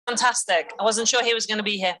Fantastic. I wasn't sure he was going to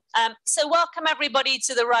be here. So welcome everybody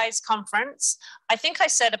to the RISE conference. I think I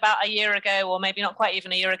said about a year ago, or maybe not quite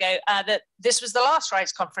even a year ago, that this was the last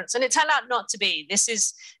RISE conference, and it turned out not to be.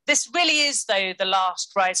 This really is, though, the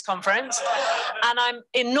last RISE conference. And I'm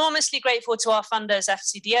enormously grateful to our funders,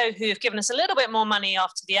 FCDO, who have given us a little bit more money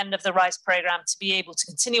after the end of the RISE program to be able to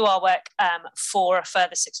continue our work for a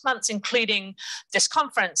further 6 months, including this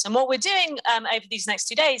conference. And what we're doing over these next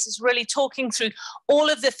 2 days is really talking through all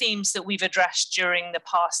of the themes that we've addressed during the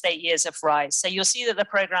past 8 years of RISE. So you'll see that the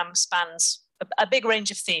program spans a big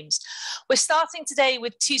range of themes. We're starting today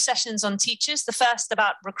with 2 sessions on teachers. The first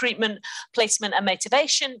about recruitment, placement and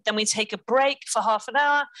motivation. Then we take a break for half an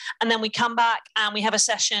hour, and then we come back and we have a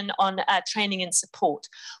session on training and support.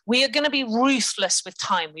 We are going to be ruthless with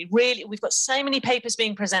time. We've got so many papers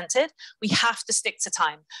being presented. We have to stick to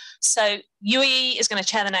time. So Yue-Yi is going to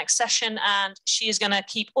chair the next session, and she is going to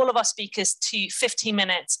keep all of our speakers to 15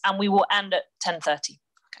 minutes, and we will end at 10:30.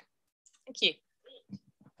 Okay. Thank you.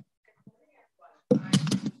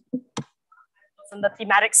 In the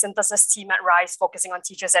thematic synthesis team at RISE, focusing on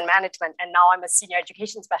teachers and management. And now I'm a senior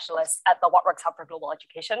education specialist at the What Works Hub for Global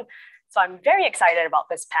Education. So I'm very excited about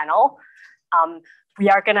this panel. We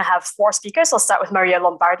are going to have 4 speakers. I'll start with María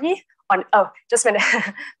Lombardi. Just a minute.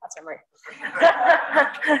 That's right,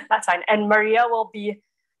 María. That's fine. And María will be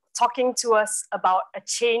talking to us about a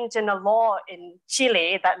change in a law in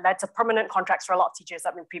Chile that led to permanent contracts for a lot of teachers that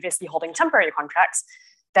have been previously holding temporary contracts.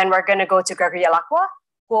 Then we're going to go to Gregory Elacqua,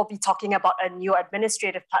 who will be talking about a new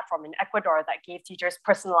administrative platform in Ecuador that gave teachers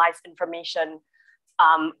personalized information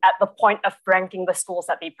at the point of ranking the schools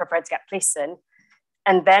that they prefer to get placed in.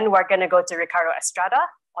 And then we're going to go to Ricardo Estrada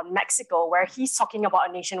on Mexico, where he's talking about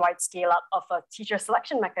a nationwide scale up of a teacher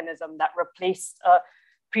selection mechanism that replaced a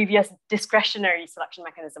previous discretionary selection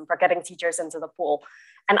mechanism for getting teachers into the pool.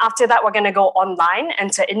 And after that, we're going to go online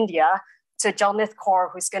and to India, to Jalnidh,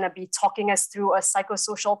 who's going to be talking us through a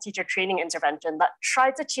psychosocial teacher training intervention that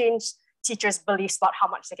tried to change teachers' beliefs about how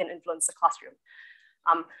much they can influence the classroom.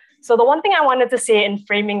 So the one thing I wanted to say in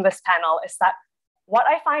framing this panel is that what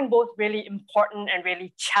I find both really important and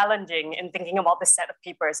really challenging in thinking about this set of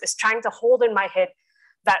papers is trying to hold in my head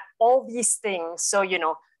that all these things, so,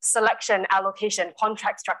 selection, allocation,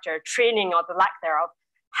 contract structure, training, or the lack thereof,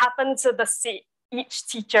 happen to each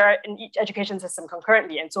teacher in each education system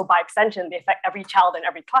concurrently. And so by extension, they affect every child in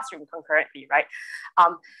every classroom concurrently, right?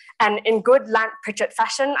 And in good Lant Pritchard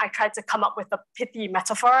fashion, I tried to come up with a pithy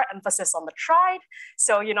metaphor, emphasis on the tried.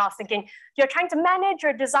 So, I was thinking, you're trying to manage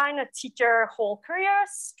or design a teacher whole career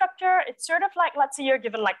structure. It's sort of like, let's say you're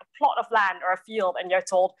given like a plot of land or a field and you're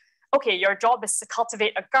told, okay, your job is to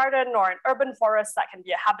cultivate a garden or an urban forest that can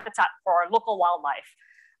be a habitat for local wildlife.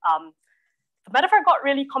 The metaphor got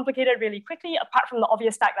really complicated really quickly, apart from the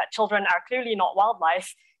obvious fact that children are clearly not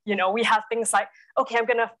wildlife. We have things like, okay, I'm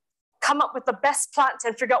gonna come up with the best plants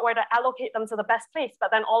and figure out where to allocate them to the best place.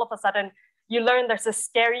 But then all of a sudden, you learn there's a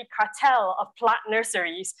scary cartel of plant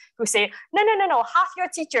nurseries who say, no, half your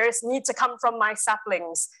teachers need to come from my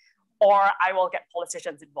saplings, or I will get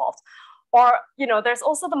politicians involved. Or, there's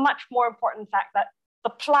also the much more important fact that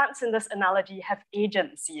the plants in this analogy have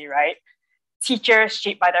agency, right? Teachers,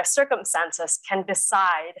 shaped by their circumstances, can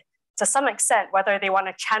decide to some extent whether they want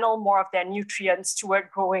to channel more of their nutrients toward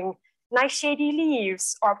growing nice shady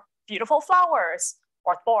leaves or beautiful flowers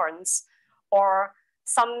or thorns, or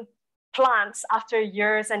some plants after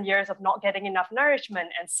years and years of not getting enough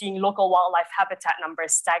nourishment and seeing local wildlife habitat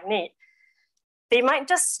numbers stagnate. They might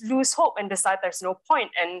just lose hope and decide there's no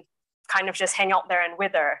point and kind of just hang out there and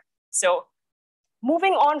wither. So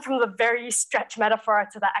moving on from the very stretched metaphor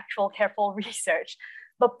to the actual careful research,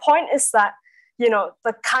 the point is that,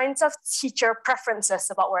 the kinds of teacher preferences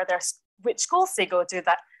about which schools they go to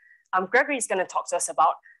that Gregory is going to talk to us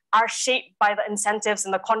about are shaped by the incentives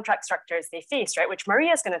and the contract structures they face, right? Which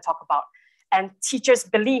María is going to talk about. And teachers'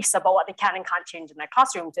 beliefs about what they can and can't change in their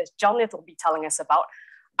classrooms, as Jalnidh will be telling us about,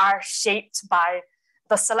 are shaped by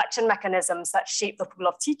the selection mechanisms that shape the pool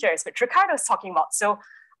of teachers, which Ricardo is talking about. So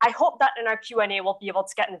I hope that in our Q&A, we'll be able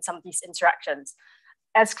to get into some of these interactions.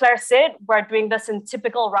 As Claire said, we're doing this in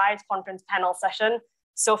typical RISE conference panel session.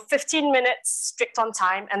 So 15 minutes strict on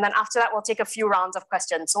time. And then after that, we'll take a few rounds of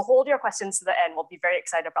questions. So hold your questions to the end. We'll be very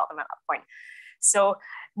excited about them at that point. So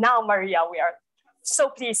now, María, we are so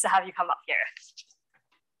pleased to have you come up here.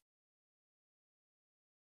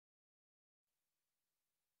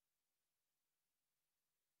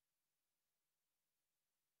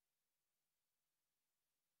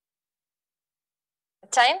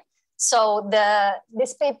 Time. So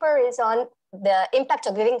this paper is on the impact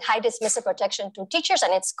of giving high dismissal protection to teachers,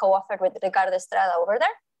 and it's co-authored with Ricardo Estrada over there.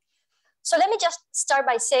 So let me just start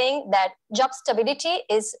by saying that job stability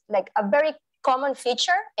is like a very common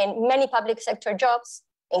feature in many public sector jobs,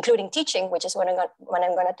 including teaching, which is what I'm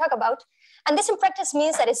going to talk about. And this in practice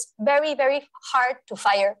means that it's very, very hard to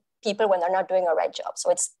fire people when they're not doing a right job.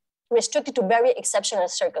 So it's restricted to very exceptional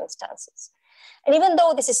circumstances. And even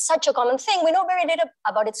though this is such a common thing, we know very little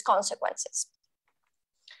about its consequences.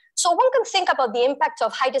 So one can think about the impact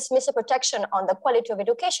of high dismissal protection on the quality of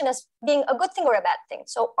education as being a good thing or a bad thing.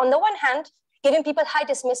 So on the one hand, giving people high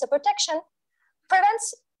dismissal protection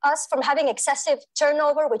prevents us from having excessive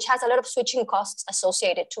turnover, which has a lot of switching costs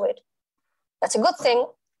associated to it. That's a good thing.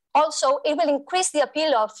 Also, it will increase the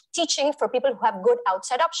appeal of teaching for people who have good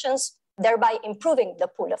outside options, thereby improving the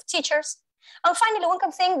pool of teachers. And finally, one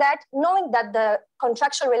can think that knowing that the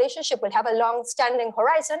contractual relationship will have a long-standing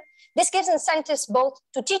horizon, this gives incentives both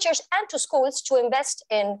to teachers and to schools to invest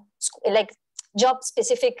in like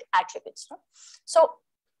job-specific attributes. So,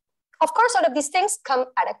 of course, all of these things come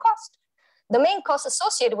at a cost. The main cost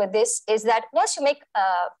associated with this is that once you make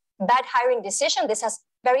a bad hiring decision, this has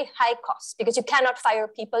very high costs because you cannot fire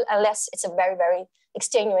people unless it's a very, very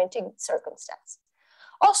extenuating circumstance.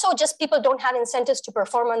 Also, just people don't have incentives to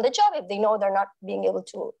perform on the job if they know they're not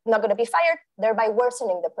going to be fired, thereby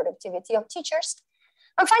worsening the productivity of teachers.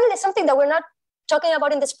 And finally, something that we're not talking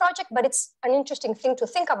about in this project, but it's an interesting thing to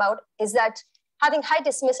think about, is that having high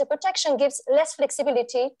dismissal protection gives less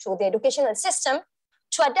flexibility to the educational system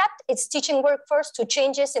to adapt its teaching workforce to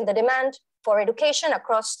changes in the demand for education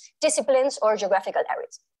across disciplines or geographical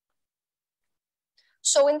areas.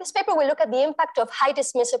 So in this paper, we look at the impact of high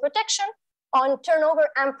dismissal protection on turnover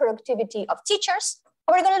and productivity of teachers.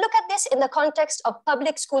 And we're going to look at this in the context of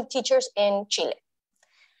public school teachers in Chile.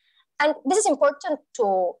 And this is important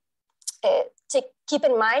to keep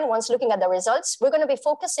in mind once looking at the results. We're going to be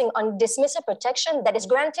focusing on dismissal protection that is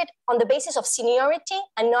granted on the basis of seniority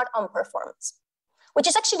and not on performance, which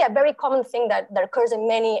is actually a very common thing that occurs in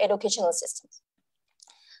many educational systems.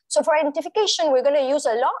 So for identification, we're going to use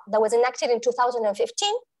a law that was enacted in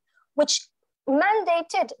 2015, which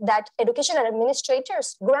mandated that educational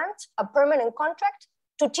administrators grant a permanent contract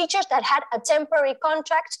to teachers that had a temporary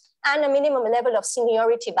contract and a minimum level of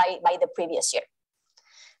seniority by the previous year.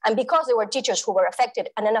 And because there were teachers who were affected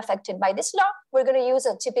and unaffected by this law, we're going to use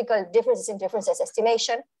a typical differences in differences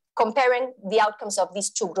estimation, comparing the outcomes of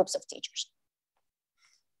these two groups of teachers.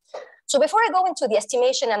 So before I go into the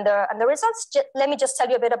estimation and the results, let me just tell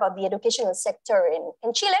you a bit about the educational sector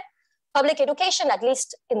in Chile. Public education, at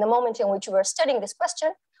least in the moment in which we were studying this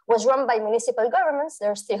question, was run by municipal governments.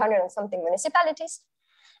 There's 300 and something municipalities.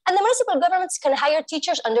 And the municipal governments can hire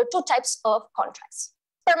teachers under two types of contracts.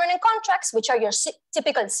 Permanent contracts, which are your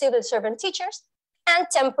typical civil servant teachers, and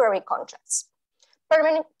temporary contracts.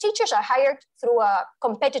 Permanent teachers are hired through a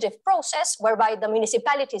competitive process whereby the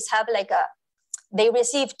municipalities have they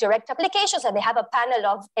receive direct applications and they have a panel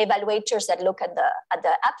of evaluators that look at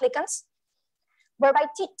the applicants. Whereby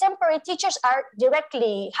temporary teachers are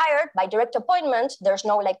directly hired by direct appointment. There's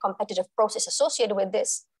no competitive process associated with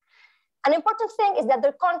this. An important thing is that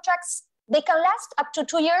their contracts, they can last up to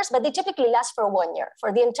 2 years, but they typically last for 1 year,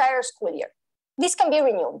 for the entire school year. These can be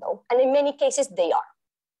renewed though, and in many cases they are.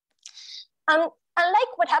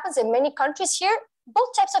 Unlike what happens in many countries here, both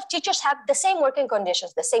types of teachers have the same working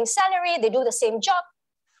conditions, the same salary, they do the same job.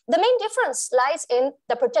 The main difference lies in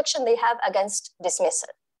the protection they have against dismissal.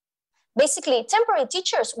 Basically, temporary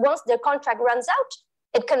teachers, once their contract runs out,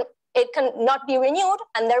 it can not be renewed,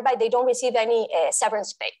 and thereby they don't receive any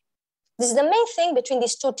severance pay. This is the main thing between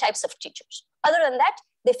these two types of teachers. Other than that,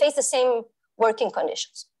 they face the same working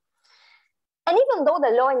conditions. And even though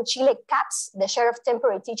the law in Chile caps the share of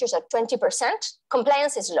temporary teachers at 20%,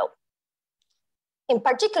 compliance is low. In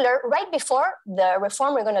particular, right before the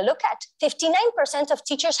reform we're going to look at, 59% of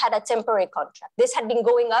teachers had a temporary contract. This had been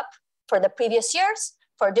going up for the previous years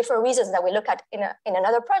for different reasons that we look at in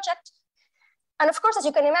another project. And of course, as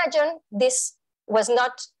you can imagine, this was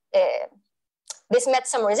not, this met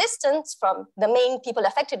some resistance from the main people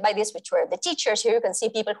affected by this, which were the teachers. Here you can see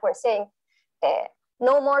people who are saying,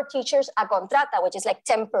 no more teachers a contrata, which is like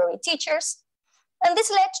temporary teachers. And this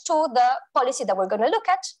led to the policy that we're going to look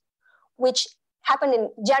at, which happened in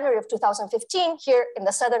January of 2015 here in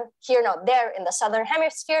the southern, here now there in the southern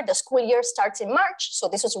hemisphere. The school year starts in March. So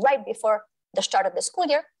this was right before the start of the school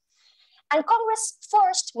year. And Congress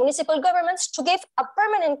forced municipal governments to give a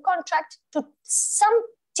permanent contract to some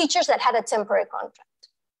teachers that had a temporary contract.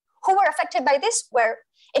 Who were affected by this? Where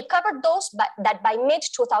it covered those that by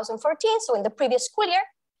mid-2014, so in the previous school year,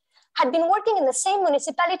 had been working in the same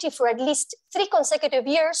municipality for at least 3 consecutive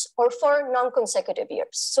years or 4 non-consecutive years.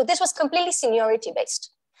 So this was completely seniority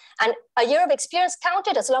based. And a year of experience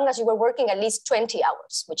counted as long as you were working at least 20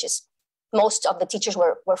 hours, which is most of the teachers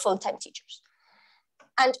were full-time teachers.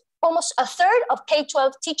 And almost a third of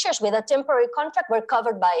K-12 teachers with a temporary contract were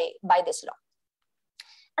covered by this law.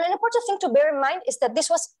 And an important thing to bear in mind is that this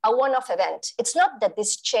was a one-off event. It's not that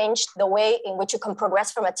this changed the way in which you can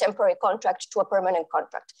progress from a temporary contract to a permanent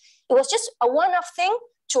contract. It was just a one-off thing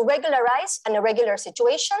to regularize an irregular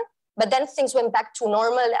situation, but then things went back to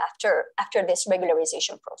normal after this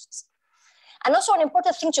regularization process. And also an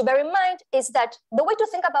important thing to bear in mind is that the way to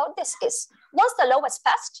think about this is, once the law was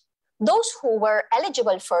passed, those who were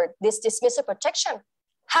eligible for this dismissal protection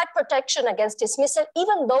had protection against dismissal,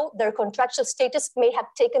 even though their contractual status may have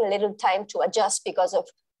taken a little time to adjust because of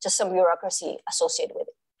just some bureaucracy associated with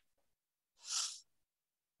it.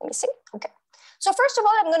 Let me see, okay. So first of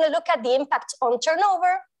all, I'm gonna look at the impact on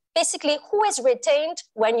turnover, basically who is retained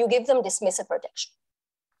when you give them dismissal protection.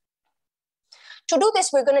 To do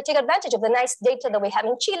this, we're gonna take advantage of the nice data that we have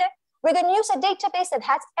in Chile. We're gonna use a database that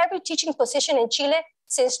has every teaching position in Chile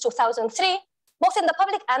since 2003, both in the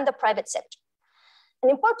public and the private sector. And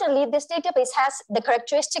importantly, this database has the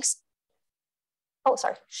characteristics,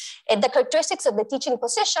 the characteristics of the teaching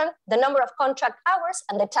position, the number of contract hours,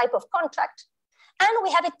 and the type of contract. And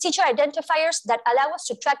we have teacher identifiers that allow us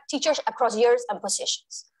to track teachers across years and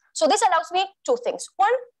positions. So this allows me two things.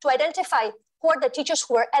 One, to identify who are the teachers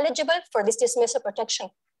who are eligible for this dismissal protection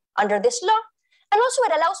under this law. And also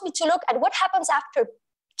it allows me to look at what happens after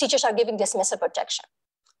teachers are giving dismissal protection.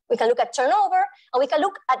 We can look at turnover, and we can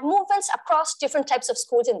look at movements across different types of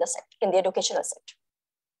schools in the sector, in the educational sector.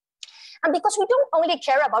 And because we don't only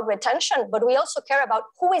care about retention, but we also care about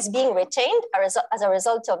who is being retained as a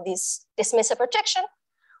result of this dismissal protection,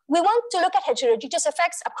 we want to look at heterogeneous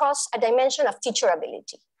effects across a dimension of teacher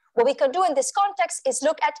ability. What we can do in this context is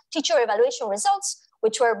look at teacher evaluation results,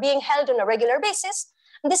 which were being held on a regular basis.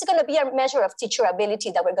 And this is going to be a measure of teacher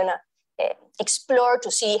ability that we're going to explore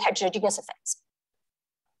to see heterogeneous effects.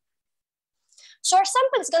 So our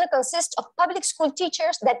sample is going to consist of public school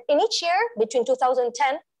teachers that in each year between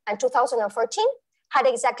 2010 and 2014 had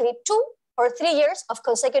exactly 2 or 3 years of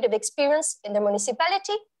consecutive experience in the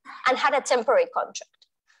municipality and had a temporary contract.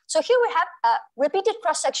 So here we have a repeated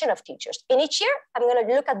cross-section of teachers. In each year, I'm going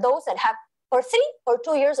to look at those that have or 3 or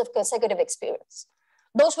 2 years of consecutive experience.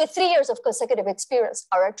 Those with 3 years of consecutive experience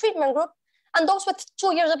are our treatment group, and those with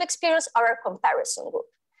 2 years of experience are our comparison group.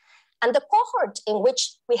 And the cohort in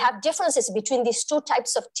which we have differences between these two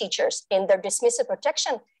types of teachers in their dismissal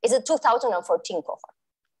protection is the 2014 cohort.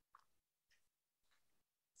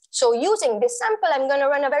 So using this sample, I'm going to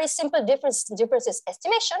run a very simple differences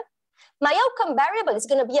estimation. My outcome variable is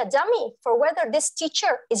going to be a dummy for whether this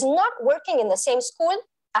teacher is not working in the same school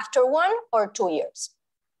after 1 or 2 years.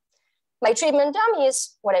 My treatment dummy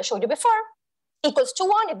is what I showed you before, equals to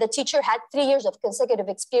 1 if the teacher had 3 years of consecutive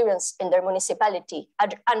experience in their municipality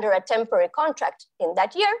under a temporary contract in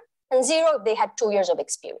that year, and 0 if they had 2 years of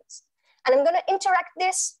experience. And I'm going to interact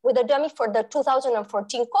this with a dummy for the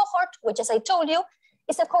 2014 cohort, which, as I told you,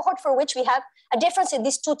 is a cohort for which we have a difference in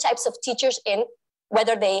these two types of teachers in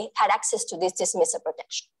whether they had access to this dismissal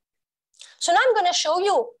protection. So now I'm going to show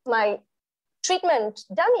you my treatment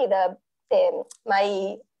dummy.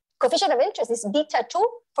 My coefficient of interest is beta 2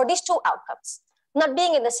 for these two outcomes, not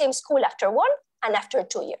being in the same school after 1 and after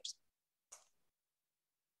 2 years.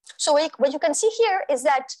 So what you can see here is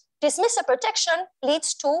that dismissal protection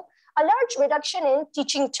leads to a large reduction in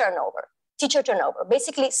teacher turnover,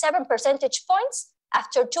 basically 7 percentage points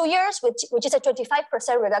after 2 years, which is a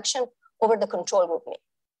 25% reduction over the control group mean.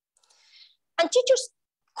 And teachers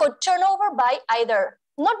could turn over by either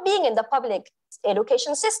not being in the public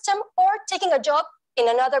education system or taking a job in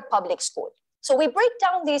another public school. So we break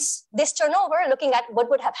down this turnover looking at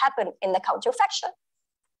what would have happened in the counterfactual.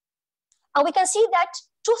 And we can see that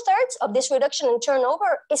 2/3 of this reduction in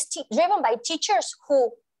turnover is driven by teachers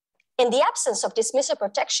who, in the absence of dismissal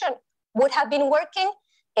protection, would have been working,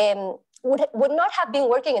 would not have been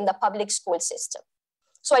working in the public school system.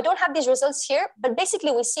 So I don't have these results here, but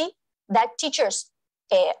basically we see that teachers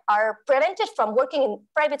are prevented from working in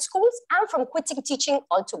private schools and from quitting teaching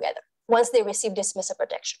altogether once they receive dismissal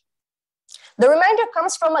protection. The remainder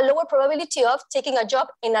comes from a lower probability of taking a job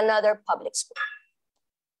in another public school.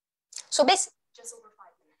 So basically, just over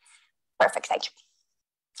 5 minutes. Perfect, thank you.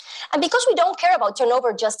 And because we don't care about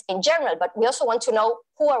turnover just in general, but we also want to know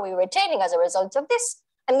who are we retaining as a result of this,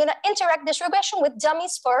 I'm going to interact this regression with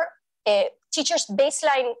dummies for teachers'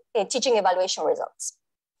 baseline teaching evaluation results.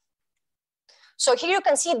 So here you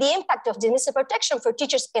can see the impact of dismissal protection for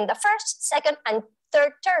teachers in the first, second, and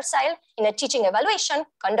third tercile in a teaching evaluation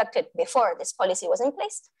conducted before this policy was in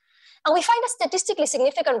place. And we find a statistically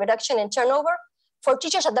significant reduction in turnover for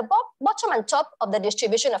teachers at the bottom and top of the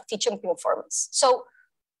distribution of teaching performance. So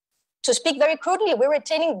to speak very crudely, we're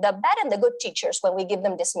retaining the bad and the good teachers when we give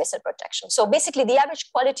them dismissal protection. So basically the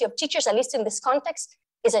average quality of teachers, at least in this context,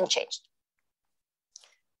 isn't changed.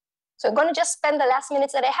 So I'm going to just spend the last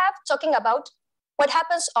minutes that I have talking about what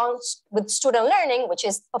happens with student learning, which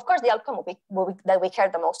is, of course, the outcome that we care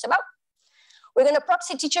the most about. We're going to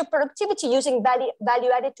proxy teacher productivity using value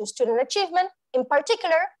added to student achievement. In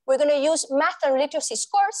particular, we're going to use math and literacy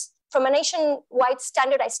scores from a nationwide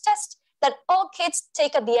standardized test that all kids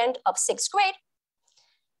take at the end of 6th grade.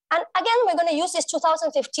 And again, we're going to use this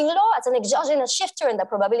 2015 law as an exogenous shifter in the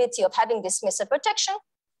probability of having dismissal protection.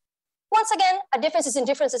 Once again, a differences in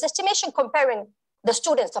differences estimation comparing the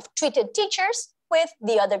students of treated teachers with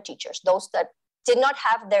the other teachers, those that did not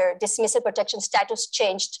have their dismissal protection status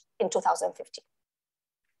changed in 2015.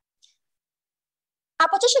 A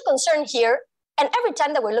potential concern here, and every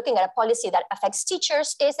time that we're looking at a policy that affects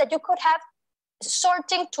teachers, is that you could have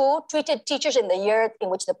sorting to treated teachers in the year in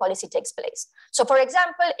which the policy takes place. So for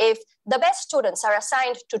example, if the best students are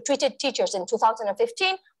assigned to treated teachers in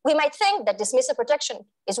 2015, we might think that dismissal protection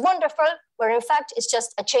is wonderful, where in fact it's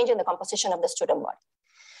just a change in the composition of the student body.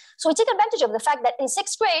 So we take advantage of the fact that in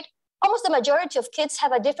 6th grade, almost the majority of kids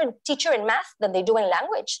have a different teacher in math than they do in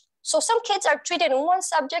language. So some kids are treated in one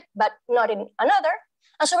subject, but not in another.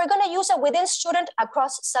 And so we're going to use a within student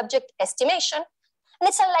across subject estimation. And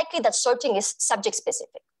it's unlikely that sorting is subject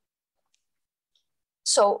specific.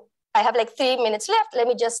 So I have like 3 minutes left. Let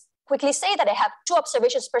me just quickly say that I have 2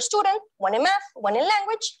 observations per student, one in math, one in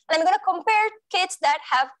language. And I'm going to compare kids that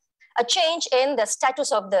have a change in the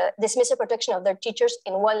status of the dismissal protection of their teachers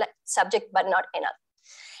in one subject, but not in other.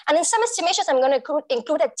 And in some estimations, I'm going to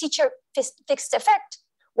include a teacher fixed effect,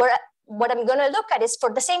 where what I'm going to look at is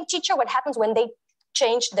for the same teacher, what happens when they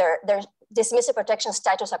change their dismissal protection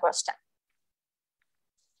status across time.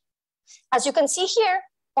 As you can see here,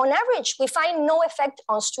 on average, we find no effect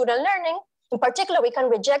on student learning. In particular, we can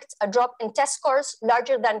reject a drop in test scores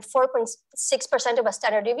larger than 4.6% of a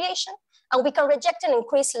standard deviation, and we can reject an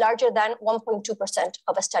increase larger than 1.2%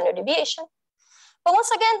 of a standard deviation. But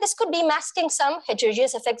once again, this could be masking some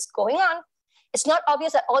heterogeneous effects going on. It's not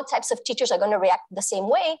obvious that all types of teachers are going to react the same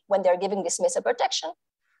way when they're giving dismissal protection.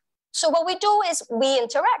 So what we do is we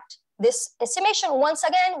interact this estimation once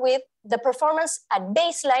again with the performance at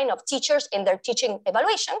baseline of teachers in their teaching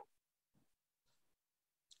evaluation.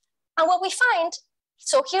 And what we find,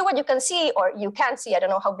 so here what you can see, or you can see, I don't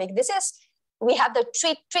know how big this is, we have the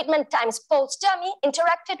treatment times post-dummy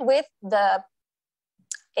interacted with the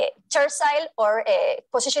tercile or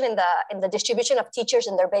position in the distribution of teachers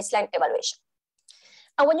in their baseline evaluation.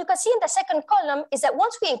 And what you can see in the second column is that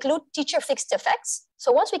once we include teacher fixed effects,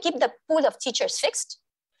 so once we keep the pool of teachers fixed,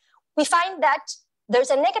 we find that there's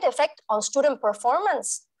a negative effect on student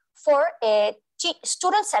performance for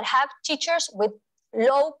students that have teachers with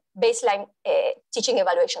low baseline teaching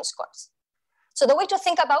evaluation scores. So the way to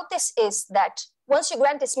think about this is that once you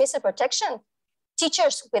grant dismissal protection,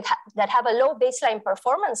 teachers that have a low baseline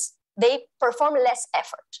performance, they perform less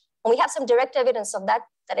effort. And we have some direct evidence of that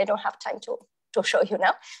I don't have time to show you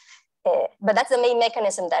now. But that's the main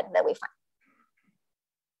mechanism that we find.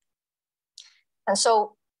 And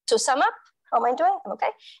so to sum up, how am I doing? I'm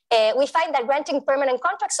okay. We find that granting permanent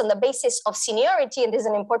contracts on the basis of seniority, and this is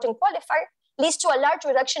an important qualifier, leads to a large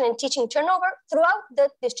reduction in teaching turnover throughout the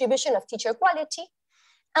distribution of teacher quality.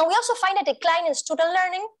 And we also find a decline in student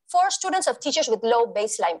learning for students of teachers with low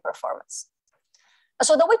baseline performance.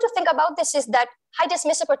 So the way to think about this is that high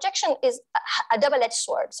dismissal protection is a double-edged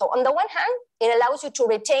sword. So on the one hand, it allows you to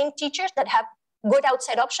retain teachers that have good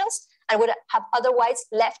outside options and would have otherwise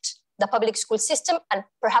left the public school system and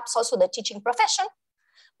perhaps also the teaching profession.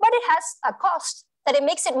 But it has a cost that it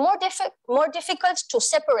makes it more difficult to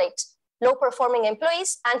separate low-performing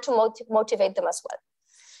employees and to motivate them as well.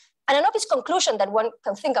 And an obvious conclusion that one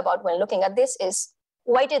can think about when looking at this is,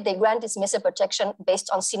 why did they grant dismissal protection based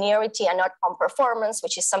on seniority and not on performance,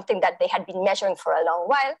 which is something that they had been measuring for a long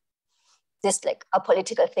while? This is like a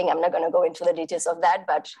political thing. I'm not going to go into the details of that,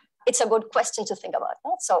 but it's a good question to think about.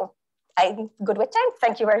 No? So I'm good with time.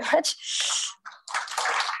 Thank you very much.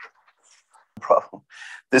 No problem.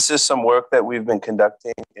 This is some work that we've been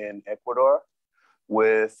conducting in Ecuador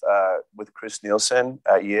with Chris Neilson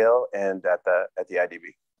at Yale and at the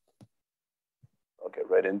IDB. I'll get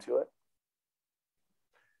right into it.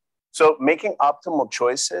 So making optimal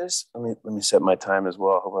choices, let me set my time as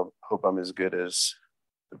well. Hope I'm as good as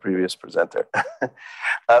the previous presenter.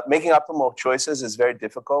 Making optimal choices is very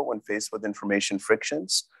difficult when faced with information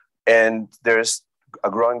frictions. And there's a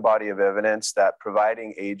growing body of evidence that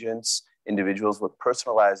providing agents, individuals with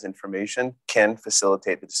personalized information, can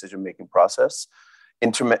facilitate the decision-making process.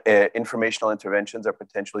 Informational interventions are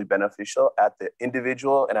potentially beneficial at the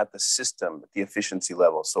individual and at the system, the efficiency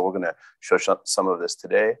level. So we're going to show some of this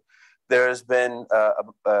today. There has been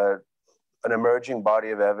an emerging body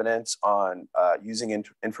of evidence on using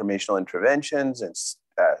informational interventions and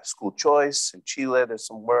school choice. In Chile, there's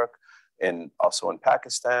some work, and also in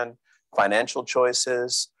Pakistan, financial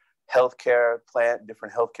choices, healthcare plan,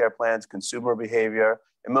 different healthcare plans, consumer behavior.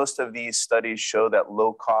 And most of these studies show that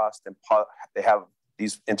low cost and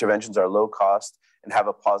these interventions are low cost and have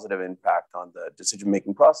a positive impact on the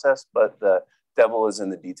decision-making process, but the devil is in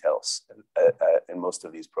the details in most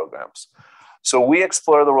of these programs. So we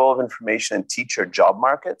explore the role of information in teacher job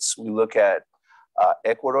markets. We look at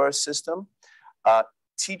Ecuador's system.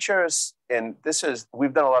 Teachers, and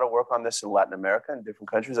we've done a lot of work on this in Latin America in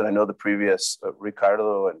different countries, and I know the previous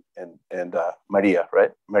Ricardo and María,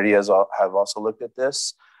 right? María have also looked at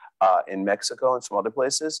this in Mexico and some other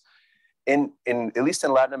places. At least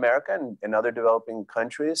in Latin America and in other developing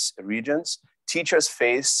countries, regions, teachers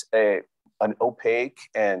face an opaque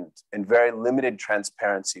and very limited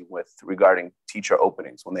transparency regarding teacher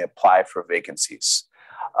openings when they apply for vacancies.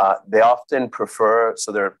 They often prefer,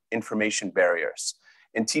 so there are information barriers.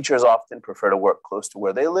 And teachers often prefer to work close to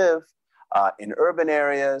where they live, in urban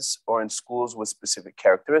areas or in schools with specific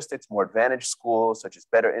characteristics, more advantaged schools, such as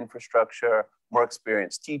better infrastructure, more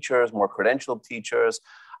experienced teachers, more credentialed teachers,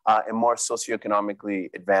 and more socioeconomically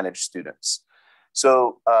advantaged students.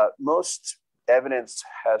 So most evidence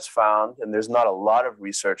has found, and there's not a lot of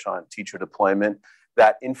research on teacher deployment,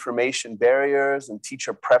 that information barriers and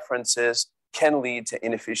teacher preferences can lead to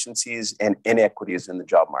inefficiencies and inequities in the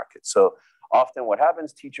job market. So often what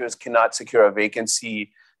happens, teachers cannot secure a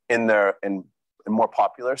vacancy in more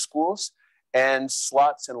popular schools, and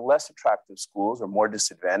slots in less attractive schools or more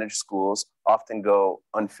disadvantaged schools often go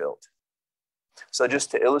unfilled. So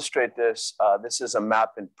just to illustrate this, this is a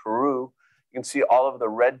map in Peru. You can see all of the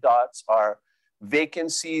red dots are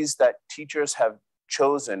vacancies that teachers have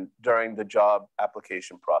chosen during the job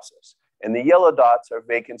application process. And the yellow dots are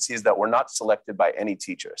vacancies that were not selected by any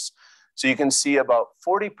teachers. So you can see about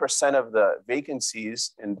 40% of the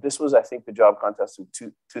vacancies, and this was, I think, the job contest in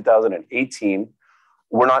 2018,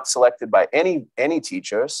 were not selected by any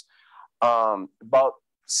teachers. About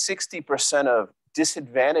 60% of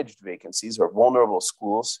disadvantaged vacancies or vulnerable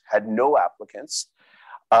schools had no applicants.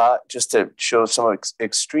 Just to show some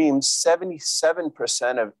extremes,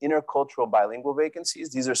 77% of intercultural bilingual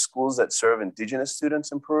vacancies, these are schools that serve indigenous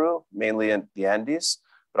students in Peru, mainly in the Andes,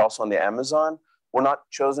 but also in the Amazon, were not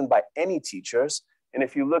chosen by any teachers. And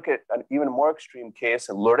if you look at an even more extreme case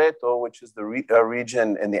in Loreto, which is the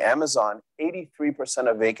region in the Amazon,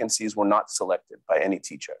 83% of vacancies were not selected by any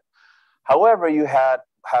teacher. However, you have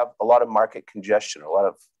a lot of market congestion, a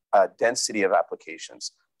lot of density of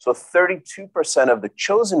applications. So 32% of the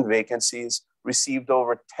chosen vacancies received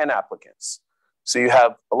over 10 applicants. So you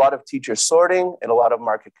have a lot of teacher sorting and a lot of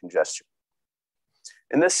market congestion.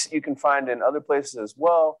 And this you can find in other places as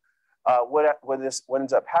well. What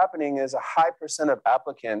ends up happening is a high percent of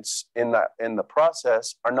applicants in the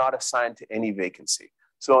process are not assigned to any vacancy.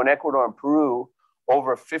 So in Ecuador and Peru,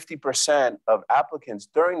 over 50% of applicants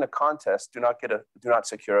during the contest do not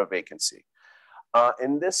secure a vacancy.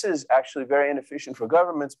 And this is actually very inefficient for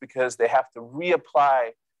governments because they have to reapply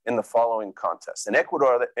in the following contest. In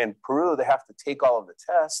Ecuador and Peru, they have to take all of the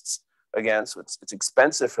tests again, so it's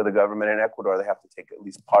expensive for the government. In Ecuador, they have to take at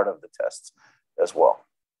least part of the tests as well.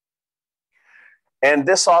 And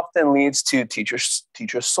this often leads to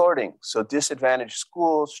teacher sorting. So disadvantaged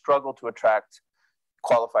schools struggle to attract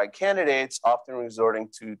qualified candidates, often resorting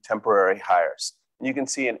to temporary hires. And you can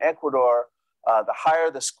see in Ecuador, the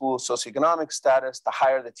higher the school's socioeconomic status, the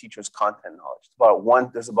higher the teacher's content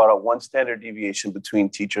knowledge. There's about a 1 standard deviation between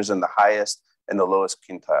teachers in the highest and the lowest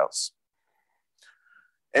quintiles.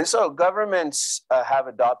 And so governments have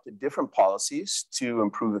adopted different policies to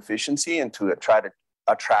improve efficiency and to try to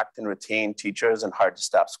attract and retain teachers in hard to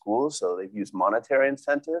staff schools. So they've used monetary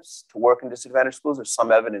incentives to work in disadvantaged schools. There's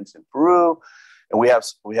some evidence in Peru, and we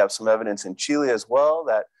have some evidence in Chile as well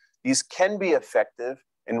that these can be effective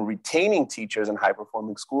in retaining teachers in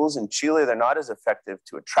high-performing schools. In Chile, they're not as effective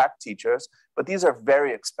to attract teachers, but these are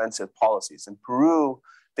very expensive policies. In Peru,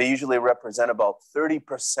 they usually represent about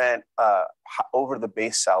 30% over the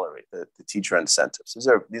base salary, the teacher incentives.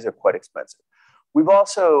 These are quite expensive. We've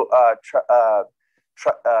also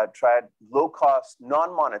tried low-cost,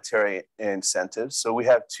 non-monetary incentives. So we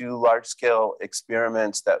have 2 large-scale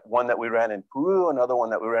experiments, one that we ran in Peru, another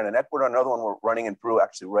one that we ran in Ecuador, another one we're running in Peru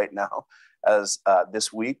actually right now, as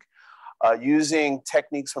this week, using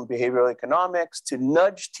techniques from behavioral economics to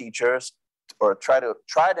nudge teachers, or try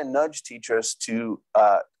to nudge teachers to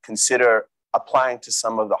consider applying to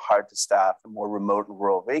some of the hard to staff and more remote and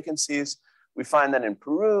rural vacancies. We find that in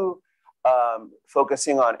Peru,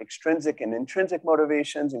 focusing on extrinsic and intrinsic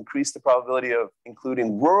motivations increased the probability of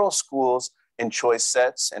including rural schools in choice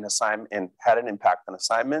sets and had an impact on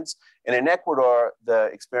assignments. And in Ecuador, the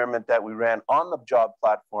experiment that we ran on the job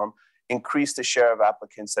platform increased the share of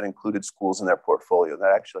applicants that included schools in their portfolio.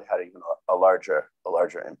 That actually had even a larger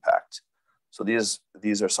impact. So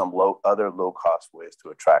these are some other low-cost ways to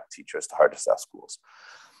attract teachers to hard-to-staff schools.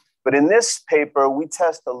 But in this paper, we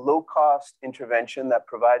test a low-cost intervention that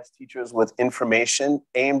provides teachers with information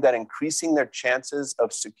aimed at increasing their chances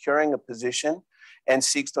of securing a position and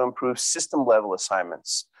seeks to improve system-level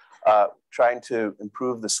assignments, trying to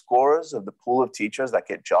improve the scores of the pool of teachers that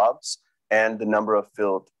get jobs and the number of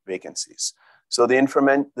filled vacancies. So the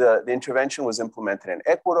intervention was implemented in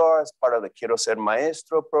Ecuador as part of the Quiero Ser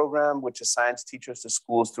Maestro program, which assigns teachers to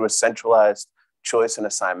schools through a centralized choice and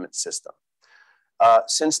assignment system.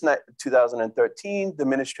 Since 2013, the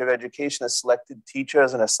Ministry of Education has selected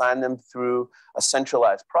teachers and assigned them through a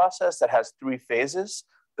centralized process that has 3 phases.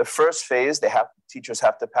 The first phase, teachers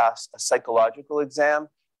have to pass a psychological exam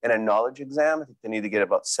and a knowledge exam. I think they need to get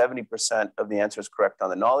about 70% of the answers correct on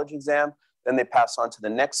the knowledge exam. Then they pass on to the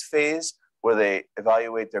next phase, where they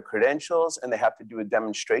evaluate their credentials, and they have to do a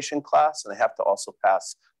demonstration class, and they have to also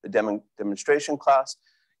pass the demonstration class.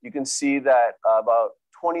 You can see that about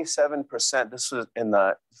 27%, this was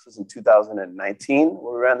in 2019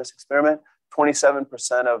 when we ran this experiment,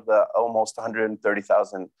 27% of the almost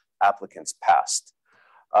 130,000 applicants passed.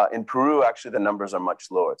 In Peru, actually, the numbers are much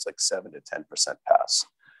lower. It's like 7 to 10% pass.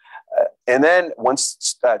 And then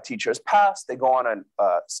once teachers pass, they go on an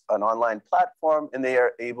online platform, and they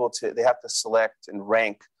have to select and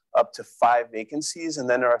rank up to 5 vacancies, and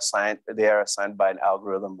then they are assigned by an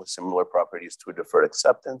algorithm with similar properties to a deferred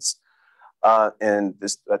acceptance. And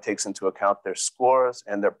this takes into account their scores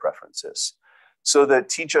and their preferences. So the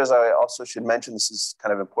teachers, I also should mention, this is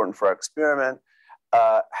kind of important for our experiment,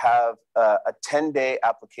 have a 10-day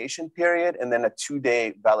application period and then a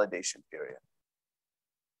 2-day validation period.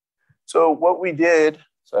 So what we did,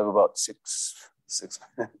 so I have about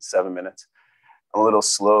 7 minutes. I'm a little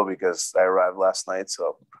slow because I arrived last night,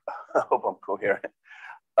 so I hope I'm coherent.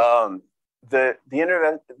 The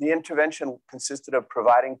intervention consisted of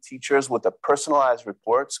providing teachers with a personalized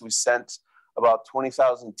report. So we sent about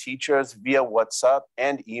 20,000 teachers via WhatsApp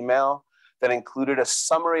and email that included a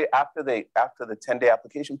summary after the 10-day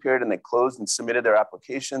application period, and they closed and submitted their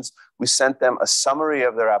applications. We sent them a summary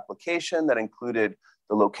of their application that included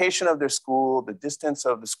the location of their school, the distance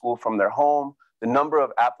of the school from their home, the number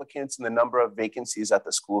of applicants, and the number of vacancies at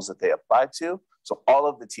the schools that they applied to. So all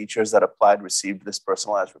of the teachers that applied received this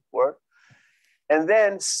personalized report. And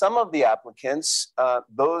then some of the applicants,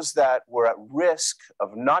 those that were at risk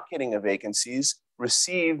of not getting a vacancies,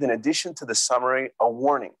 received, in addition to the summary, a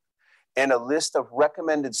warning and a list of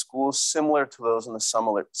recommended schools similar to those in the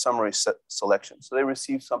summary selection. So they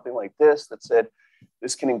received something like this that said,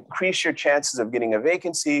 this can increase your chances of getting a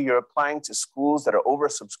vacancy. You're applying to schools that are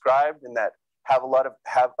oversubscribed and that have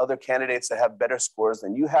other candidates that have better scores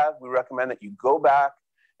than you have. We recommend that you go back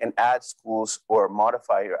and add schools or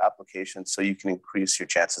modify your application so you can increase your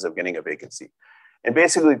chances of getting a vacancy. And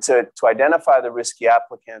basically to identify the risky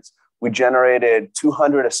applicants, we generated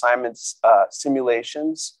 200 assignments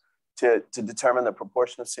simulations to determine the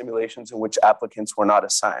proportion of simulations in which applicants were not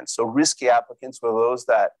assigned. So risky applicants were those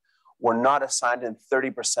that were not assigned in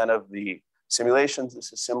 30% of the simulations.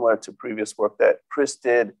 This is similar to previous work that Chris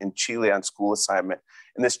did in Chile on school assignment,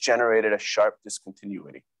 and this generated a sharp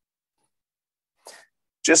discontinuity.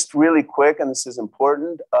 Just really quick, and this is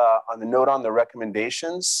important, on the note on the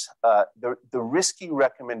recommendations, the risky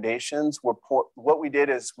recommendations were, what we did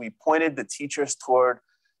is we pointed the teachers toward,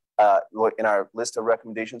 in our list of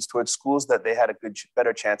recommendations, towards schools that they had a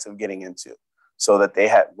better chance of getting into, so that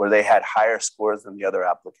where they had higher scores than the other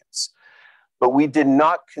applicants. But we did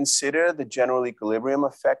not consider the general equilibrium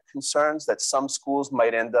effect concerns that some schools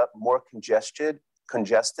might end up more congested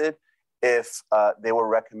if they were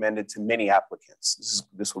recommended to many applicants.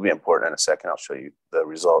 This will be important in a second. I'll show you the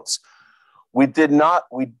results. We did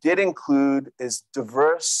include as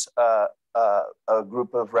diverse a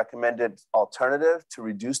group of recommended alternative to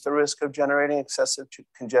reduce the risk of generating excessive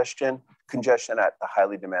congestion at the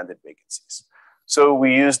highly demanded vacancies. So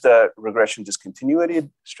we used a regression discontinuity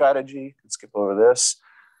strategy. Let's skip over this.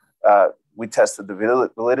 We tested the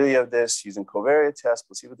validity of this using covariate tests,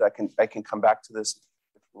 placebo. I can come back to this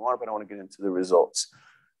if we want, but I want to get into the results.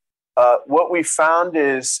 What we found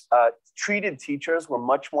is treated teachers were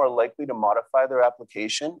much more likely to modify their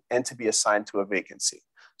application and to be assigned to a vacancy.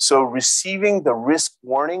 So receiving the risk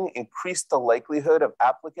warning increased the likelihood of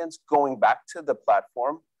applicants going back to the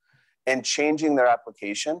platform and changing their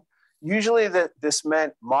application. Usually this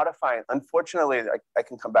meant modifying. Unfortunately, I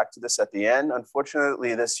can come back to this at the end.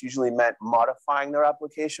 Unfortunately, this usually meant modifying their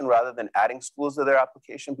application rather than adding schools to their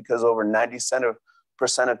application, because over 90%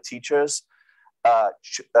 of teachers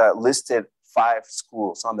listed 5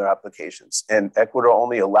 schools on their applications. And Ecuador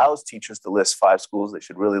only allows teachers to list 5 schools. They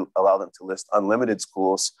should really allow them to list unlimited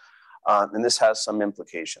schools. And this has some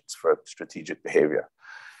implications for strategic behavior.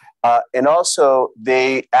 And also,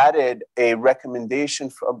 they added a recommendation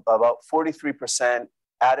from about 43%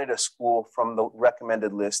 added a school from the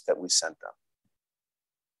recommended list that we sent them.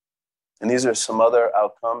 And these are some other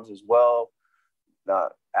outcomes as well.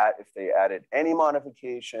 If they added any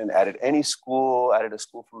modification, added any school, added a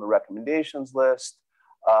school from the recommendations list,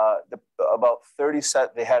 about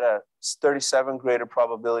 37, they had a 37 greater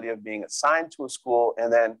probability of being assigned to a school,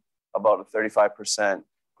 and then about a 35%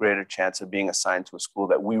 greater chance of being assigned to a school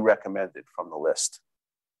that we recommended from the list.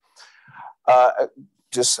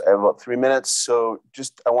 Just about 3 minutes. So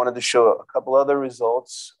I wanted to show a couple other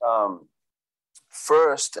results.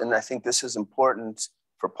 First, and I think this is important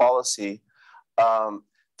for policy,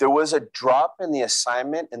 there was a drop in the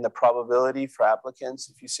assignment and the probability for applicants.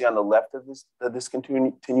 If you see on the left of this, the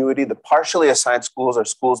discontinuity, the partially assigned schools are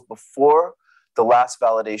schools before the last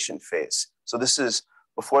validation phase. So this is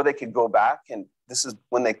before they could go back, and this is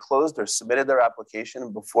when they closed or submitted their application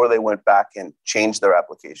and before they went back and changed their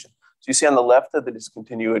application. So you see on the left of the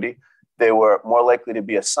discontinuity, they were more likely to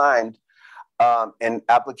be assigned, and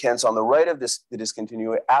applicants on the right of the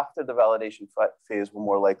discontinuity after the validation phase were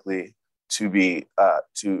more likely to be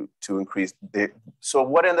to increase. So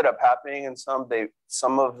what ended up happening in some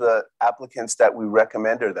of the applicants that we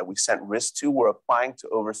recommended or that we sent risk to were applying to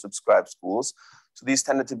oversubscribed schools. So these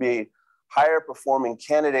tended to be higher performing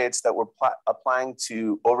candidates that were applying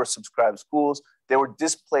to oversubscribed schools. They were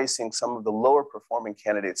displacing some of the lower performing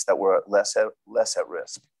candidates that were less at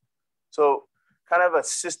risk. So kind of a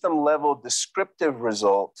system level descriptive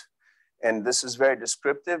result. And this is very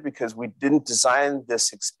descriptive because we didn't design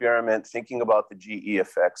this experiment thinking about the GE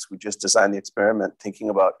effects. We just designed the experiment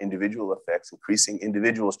thinking about individual effects, increasing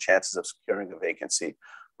individuals' chances of securing a vacancy.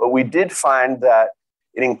 But we did find that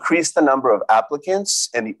it increased the number of applicants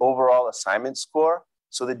and the overall assignment score.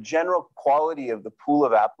 So the general quality of the pool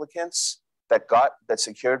of applicants that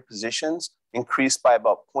secured positions increased by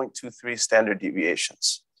about 0.23 standard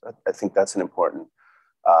deviations. So I think that's an important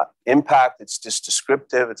impact. It's just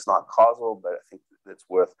descriptive, it's not causal, but I think it's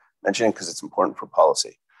worth mentioning because it's important for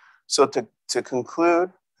policy. So to conclude,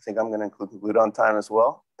 I think I'm going to conclude on time as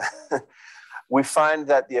well. We find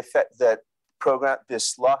that the effect that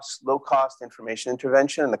this low-cost information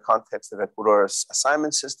intervention in the context of Ecuador's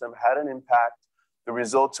assignment system had an impact. The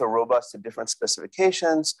results are robust to different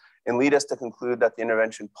specifications and lead us to conclude that the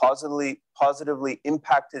intervention positively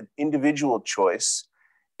impacted individual choice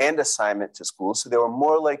and assignment to schools. So they were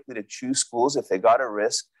more likely to choose schools if they got a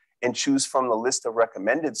risk and choose from the list of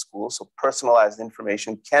recommended schools. So personalized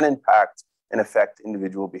information can impact and affect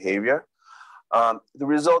individual behavior. The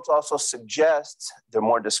results also suggest, they're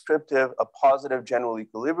more descriptive, a positive general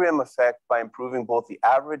equilibrium effect by improving both the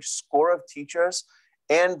average score of teachers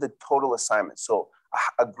and the total assignment. So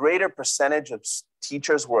a greater percentage of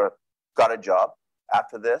teachers got a job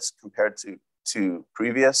after this compared to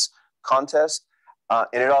previous contests.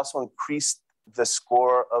 And it also increased the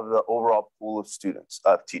score of the overall pool of students,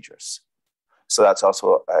 of teachers. So that's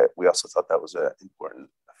also, we also thought that was an important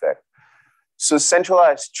effect. So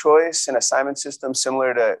centralized choice and assignment systems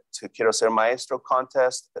similar to Quiero Ser Maestro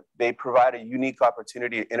contest, they provide a unique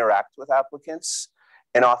opportunity to interact with applicants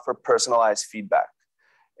and offer personalized feedback.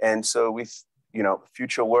 And so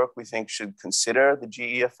future work we think should consider the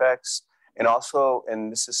GE effects, and also,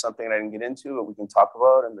 and this is something that I didn't get into, but we can talk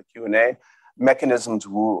about in the Q&A, mechanisms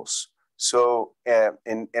rules. So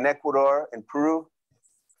in Ecuador, in Peru,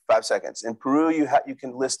 5 seconds. In Peru, you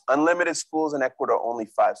can list unlimited schools. In Ecuador, only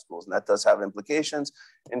 5 schools, and that does have implications.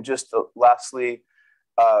 And just lastly,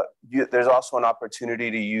 there's also an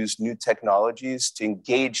opportunity to use new technologies to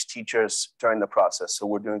engage teachers during the process. So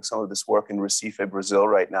we're doing some of this work in Recife, Brazil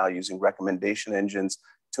right now, using recommendation engines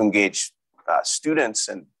to engage students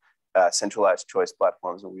and centralized choice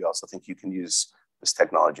platforms. And we also think you can use these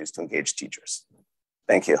technologies to engage teachers.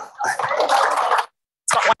 Thank you.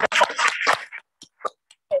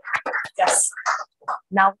 Yes.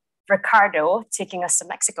 Now, Ricardo taking us to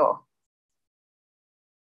Mexico.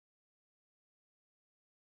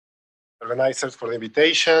 organizers for the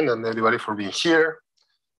invitation and everybody for being here.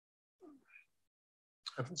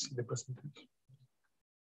 I don't see the presentation.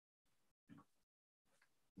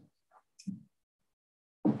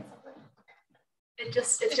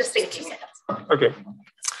 It's just thinking. Okay.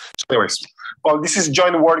 So anyways, well, this is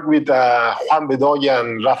joint work with Juan, Bedoya,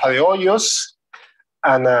 and Rafael Hoyos.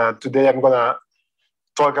 And today I'm gonna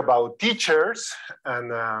talk about teachers.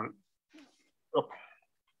 And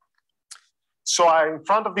so in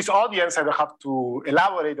front of this audience, I have to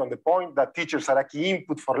elaborate on the point that teachers are a key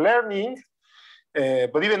input for learning.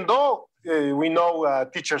 But even though we know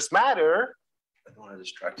teachers matter, I don't want to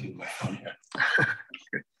distract you with my phone here.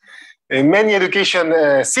 Many education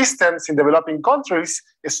systems in developing countries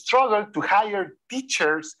struggle to hire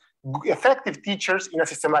teachers, effective teachers, in a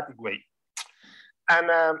systematic way. And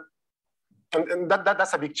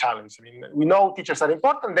that's a big challenge. I mean, we know teachers are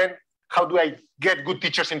important, then how do I get good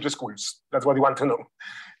teachers into schools? That's what we want to know.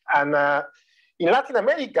 And in Latin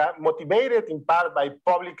America, motivated in part by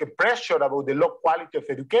public pressure about the low quality of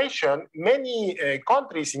education, many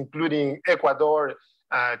countries, including Ecuador,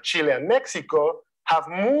 Chile, and Mexico, have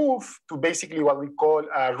moved to basically what we call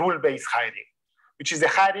rule-based hiring, which is the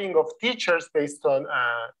hiring of teachers based on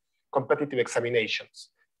competitive examinations.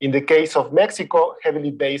 In the case of Mexico,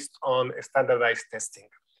 heavily based on standardized testing.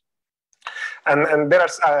 And there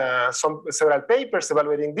are several papers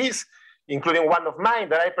evaluating this, including one of mine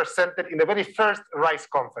that I presented in the very first RISE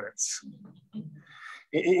conference.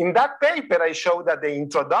 In that paper, I showed that the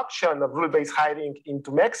introduction of rule-based hiring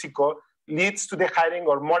into Mexico leads to the hiring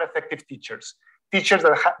of more effective teachers. Teachers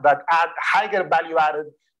that add higher value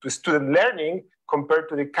added to student learning compared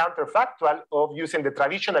to the counterfactual of using the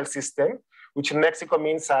traditional system, which in Mexico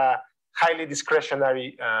means a highly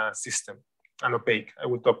discretionary system and opaque. I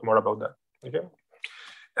will talk more about that. Okay.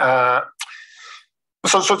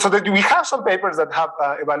 So that we have some papers that have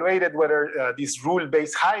evaluated whether this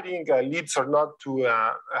rule-based hiring leads or not to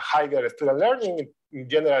higher student learning. In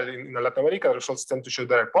general, in Latin America, the results tend to show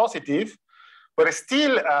that are positive. But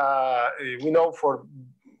still, we know for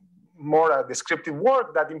more descriptive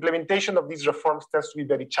work that implementation of these reforms tends to be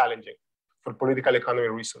very challenging for political economy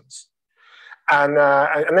reasons. And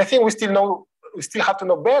I think we still have to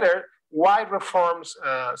know better why reforms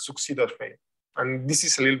succeed or fail. And this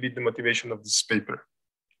is a little bit the motivation of this paper.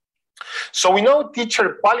 So we know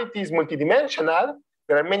teacher quality is multidimensional.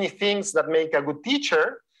 There are many things that make a good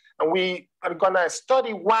teacher. And we are gonna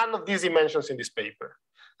study one of these dimensions in this paper.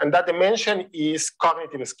 And that dimension is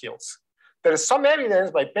cognitive skills. There is some evidence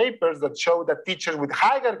by papers that show that teachers with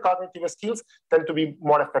higher cognitive skills tend to be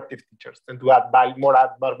more effective teachers, tend to add more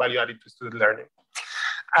value added to student learning.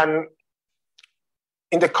 And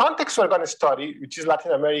in the context we're going to study, which is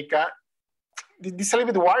Latin America, this is a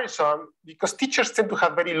little bit worrisome because teachers tend to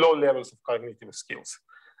have very low levels of cognitive skills.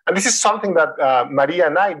 And this is something that Maria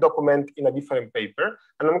and I document in a different paper.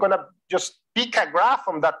 And I'm going to just pick a graph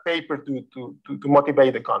from that paper to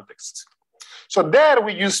motivate the context. So there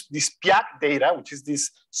we use this PIAC data, which is this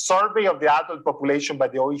survey of the adult population by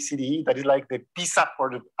the OECD, that is like the PISA for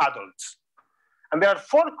the adults. And there are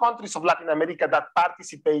 4 countries of Latin America that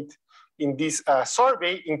participate in this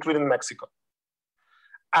survey, including Mexico.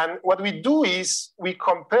 And what we do is we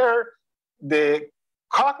compare the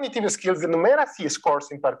cognitive skills, the numeracy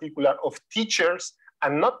scores in particular of teachers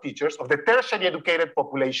and not teachers, of the tertiary educated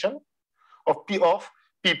population, of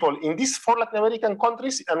people in these 4 Latin American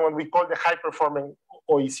countries and what we call the high-performing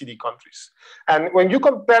OECD countries. And when you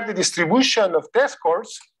compare the distribution of test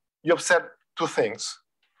scores, you observe 2 things.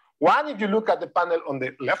 One, if you look at the panel on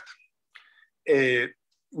the left,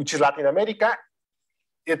 which is Latin America,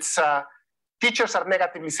 it's teachers are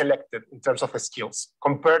negatively selected in terms of skills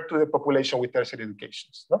compared to the population with tertiary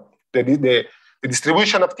educations. No? The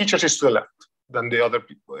distribution of teachers is to the left than the other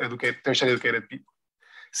people, tertiary educated people.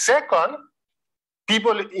 Second,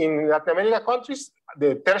 people in Latin America countries,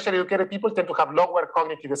 the tertiary educated people tend to have lower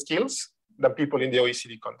cognitive skills than people in the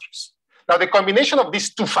OECD countries. Now, the combination of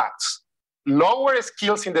these 2 facts, lower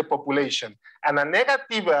skills in the population and a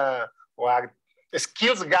negative or a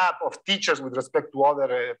skills gap of teachers with respect to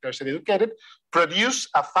other tertiary educated, produce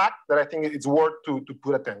a fact that I think it's worth to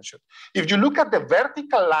put attention. If you look at the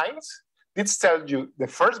vertical lines, this tells you the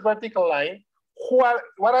first vertical line, what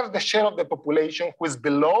are the share of the population who is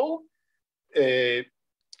below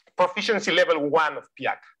proficiency level 1 of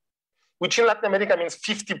PIAC, which in Latin America means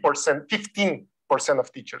 15%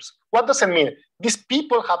 of teachers. What does it mean? These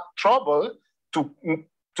people have trouble to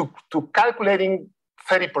calculating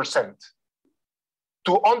 30%,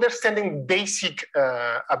 to understanding a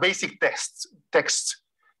basic text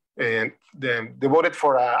devoted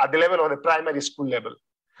for at the level of the primary school level.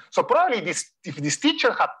 So probably if this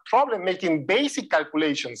teacher had problem making basic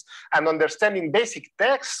calculations and understanding basic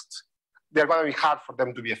text, they're going to be hard for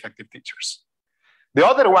them to be effective teachers. The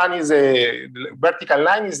other one is the vertical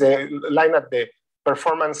line is the line at the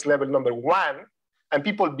performance level number 1, and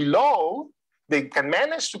people below, they can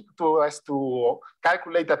manage to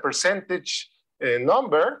calculate a percentage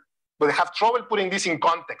number, but they have trouble putting this in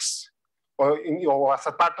context or as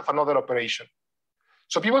a part of another operation.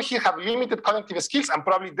 So people here have limited cognitive skills, and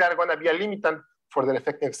probably they're going to be a limitant for their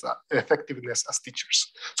effectiveness as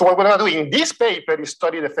teachers. So what we're going to do in this paper is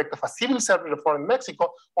study the effect of a civil service reform in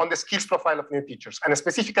Mexico on the skills profile of new teachers. And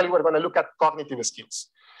specifically, we're going to look at cognitive skills.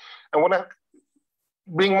 And when I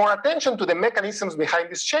bring more attention to the mechanisms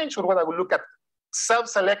behind this change, we're going to look at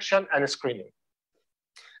self-selection and screening.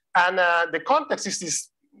 And the context is this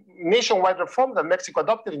nationwide reform that Mexico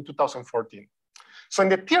adopted in 2014. So in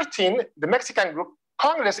the 2013, the Mexican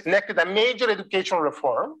Congress enacted a major educational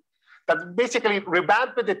reform that basically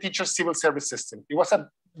revamped the teacher civil service system. It was a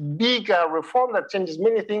big reform that changes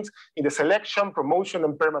many things in the selection, promotion,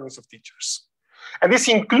 and permanence of teachers. And this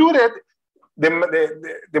included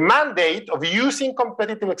the mandate of using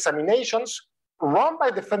competitive examinations run by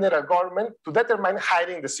the federal government to determine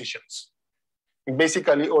hiring decisions in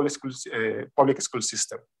basically all schools, public school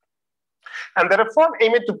system. And the reform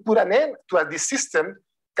aimed to put an end to this system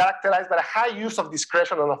characterized by a high use of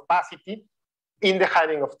discretion and opacity in the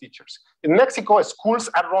hiring of teachers. In Mexico, schools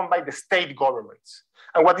are run by the state governments.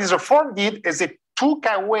 And what this reform did is it took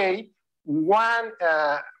away one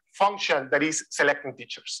function that is selecting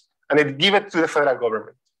teachers, and it gave it to the federal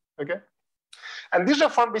government, okay? And this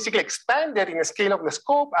reform basically expanded in a scale of the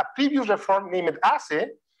scope a previous reform named ACE,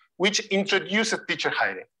 which introduced teacher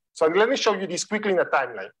hiring. So let me show you this quickly in a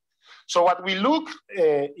timeline. So what we look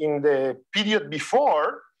in the period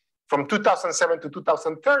before, from 2007 to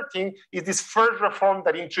 2013, is this first reform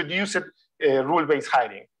that introduced rule-based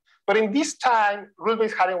hiring. But in this time,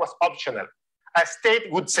 rule-based hiring was optional. A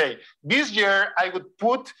state would say, this year I would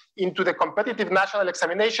put into the competitive national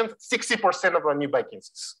examination 60% of our new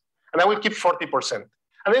vacancies, and I will keep 40%.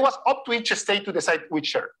 And it was up to each state to decide which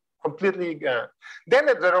share. Completely. Then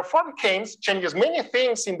the reform changes many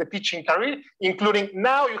things in the teaching career, including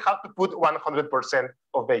now you have to put 100%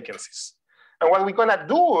 of vacancies. And what we're gonna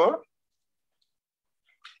do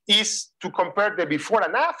is to compare the before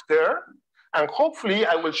and after, and hopefully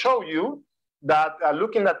I will show you that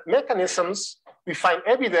looking at mechanisms, we find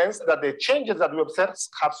evidence that the changes that we observe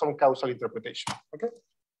have some causal interpretation, okay?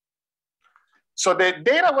 So the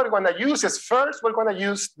data we're gonna use is first, we're gonna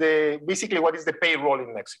use basically what is the payroll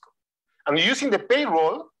in Mexico. And using the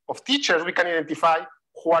payroll of teachers, we can identify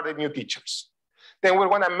who are the new teachers. Then we're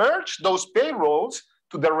gonna merge those payrolls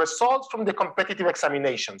to the results from the competitive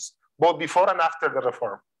examinations, both before and after the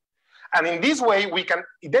reform. And in this way, we can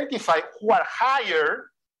identify who are hired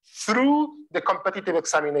through the competitive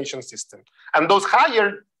examination system. And those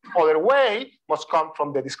hired other way must come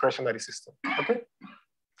from the discretionary system, okay?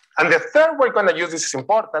 And the third we're gonna use, this is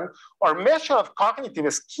important, our measure of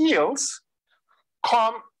cognitive skills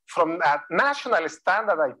come from a national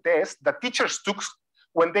standardized test that teachers took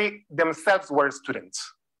when they themselves were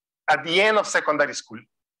students at the end of secondary school.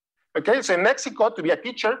 Okay, so in Mexico, to be a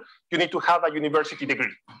teacher, you need to have a university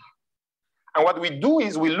degree. And what we do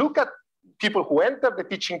is we look at people who enter the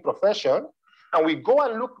teaching profession, and we go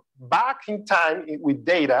and look back in time with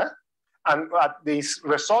data, and at this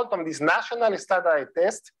result of this national standardized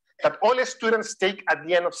test that all students take at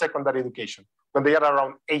the end of secondary education, when they are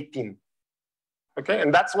around 18. Okay,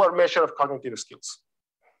 and that's our measure of cognitive skills.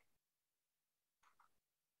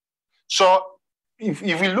 So if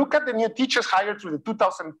we look at the new teachers hired through the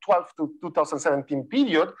 2012 to 2017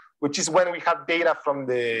 period, which is when we have data from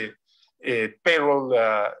the payroll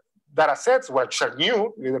data sets, which are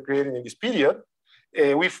new, we were created in this period,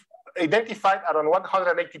 we've identified around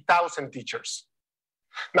 180,000 teachers.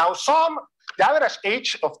 Now, the average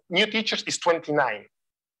age of new teachers is 29.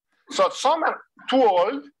 So some are too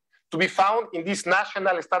old to be found in this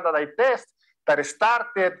national standardized test that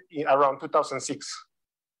started around 2006.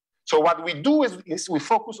 So what we do is we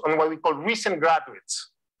focus on what we call recent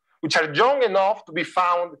graduates, which are young enough to be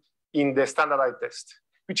found in the standardized test,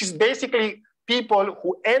 which is basically people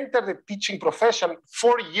who enter the teaching profession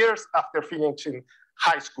 4 years after finishing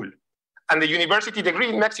high school. And the university degree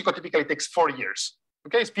in Mexico typically takes 4 years.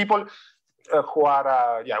 Okay, it's people who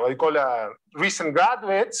are, what we call recent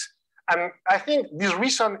graduates. And I think this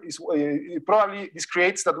reason is probably this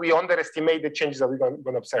creates that we underestimate the changes that we're going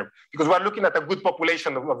to observe, because we're looking at a good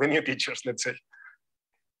population of the new teachers, let's say.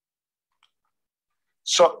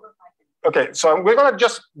 So, okay, so we're going to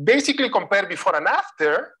just basically compare before and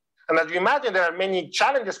after. And as you imagine, there are many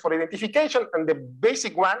challenges for identification, and the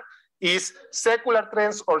basic one is secular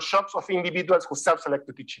trends or shocks of individuals who self-select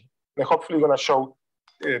to teaching. And hopefully we're gonna show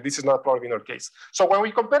this is not a problem in our case. So when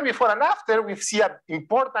we compare before and after, we see an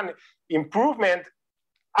important improvement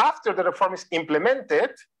after the reform is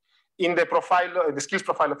implemented in the profile, the skills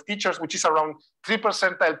profile of teachers, which is around 3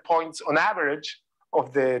 percentile points on average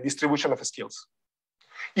of the distribution of skills.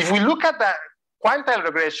 If we look at the quantile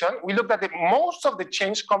regression, we look at most of the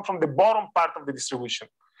change come from the bottom part of the distribution.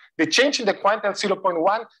 The change in the quantile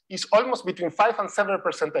 0.1 is almost between 5 and 7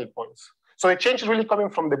 percentile points. So the change is really coming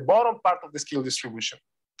from the bottom part of the skill distribution.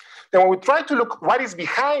 Then when we try to look what is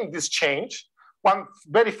behind this change, one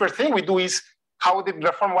very first thing we do is how the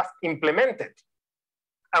reform was implemented.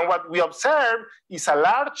 And what we observe is a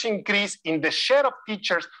large increase in the share of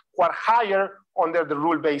teachers who are higher under the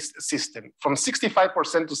rule-based system, from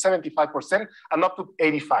 65% to 75% and up to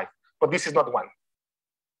 85%. But this is not one.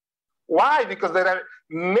 Why? Because there are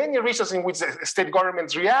many reasons in which state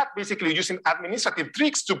governments react, basically using administrative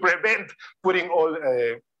tricks to prevent putting all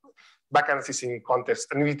vacancies in contests.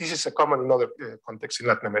 And this is a common in other contexts in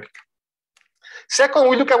Latin America. Second,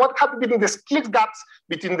 we look at what happened between the skills gaps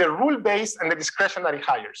between the rule-based and the discretionary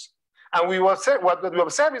hires. And what we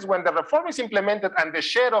observe is when the reform is implemented and the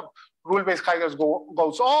share of rule-based hires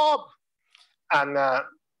goes up, and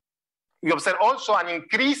we observe also an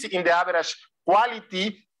increase in the average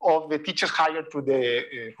quality of the teachers hired through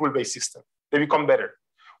the rule-based system. They become better.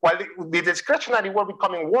 While the discretionary were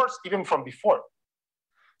becoming worse even from before.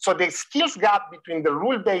 So the skills gap between the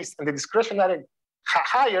rule-based and the discretionary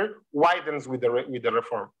hire widens with the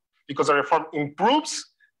reform, because the reform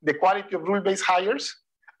improves the quality of rule-based hires,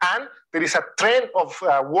 and there is a trend of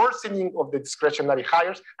worsening of the discretionary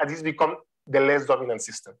hires, and this becomes the less dominant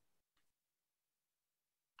system.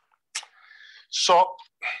 So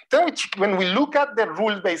then when we look at the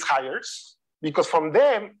rule-based hires, because from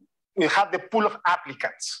them, we have the pool of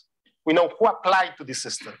applicants. We know who applied to this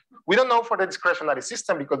system. We don't know for the discretionary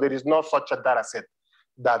system because there is no such a data set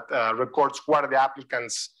that records who are the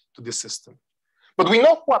applicants to this system. But we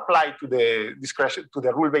know who applied to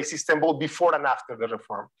the rule-based system both before and after the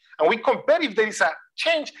reform. And we compare if there is a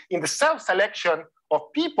change in the self-selection of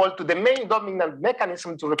people to the main dominant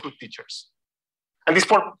mechanism to recruit teachers. And this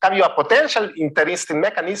can be a potential interesting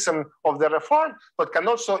mechanism of the reform, but can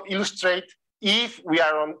also illustrate if we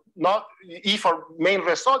are if our main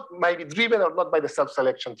result might be driven or not by the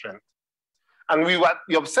self-selection trend. And what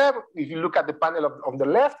we observe, if you look at the panel on the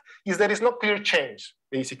left, is there is no clear change,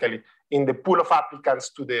 basically, in the pool of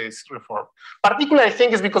applicants to this reform. Particularly, I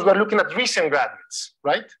think, is because we're looking at recent graduates,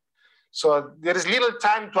 right? So there is little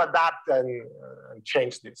time to adapt and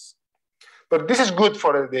change this. But this is good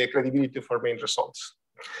for the credibility of our main results.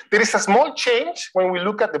 There is a small change when we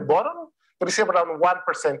look at the bottom, but it's around 1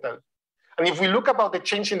 percentile. And if we look about the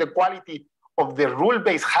change in the quality of the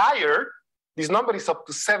rule-based hire, this number is up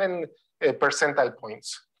to 7 percentile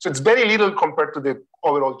points. So it's very little compared to the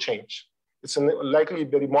overall change. It's likely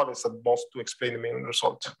very modest at most to explain the main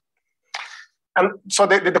result. And so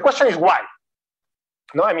the question is why?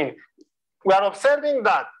 No, I mean, we are observing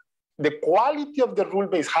that the quality of the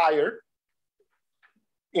rule-based hire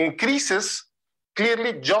increases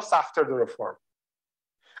clearly just after the reform.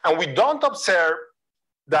 And we don't observe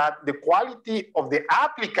that the quality of the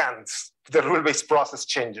applicants to the rule-based process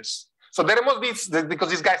changes. So there must be, because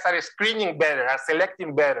these guys are screening better, are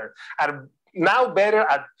selecting better, are now better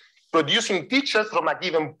at producing teachers from a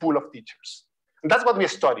given pool of teachers. And that's what we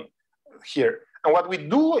study here. And what we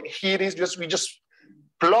do here is we just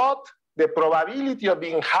plot the probability of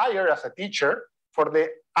being hired as a teacher for the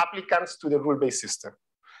applicants to the rule-based system.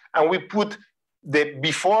 And we put the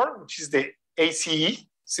before, which is the ACE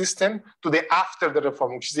system, to the after the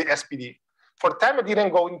reform, which is the SPD. For time, I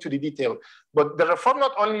didn't go into the detail, but the reform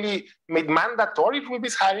not only made mandatory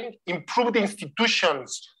rule-based hiring, improved the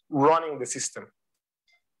institutions running the system.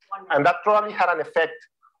 And that probably had an effect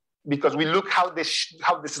because we look how the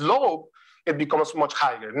slope, it becomes much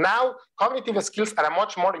higher. Now, cognitive skills are a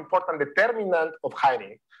much more important determinant of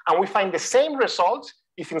hiring. And we find the same results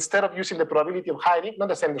if instead of using the probability of hiring, not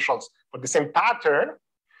the same results, but the same pattern,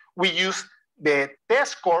 we use the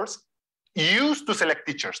test scores used to select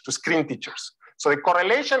teachers, to screen teachers. So the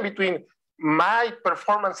correlation between my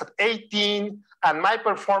performance at 18 and my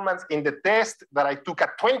performance in the test that I took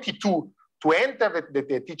at 22 to enter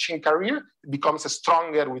the teaching career becomes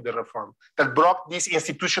stronger with the reform that brought this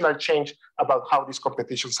institutional change about how these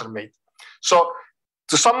competitions are made. So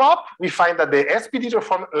to sum up, we find that the SPD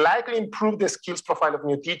reform likely improved the skills profile of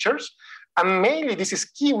new teachers. And mainly this is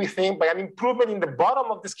key, we think, by an improvement in the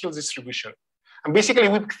bottom of the skills distribution. And basically,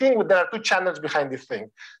 we think there are two channels behind this thing.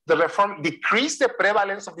 The reform decreased the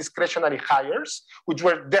prevalence of discretionary hires, which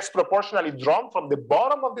were disproportionately drawn from the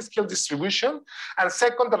bottom of the skill distribution. And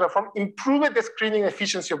second, the reform improved the screening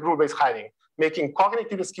efficiency of rule-based hiring, making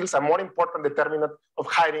cognitive skills a more important determinant of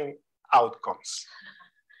hiring outcomes.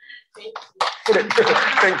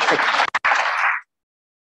 Thank you.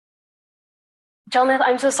 Jalnidh,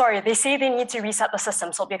 I'm so sorry. They say they need to reset the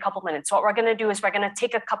system, so it'll be a couple minutes. What we're going to do is we're going to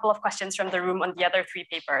take a couple of questions from the room on the other 3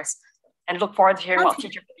 papers and look forward to hearing about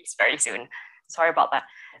future release very soon. Sorry about that.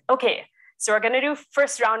 Okay, so we're going to do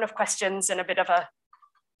first round of questions in a bit of a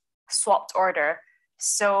swapped order.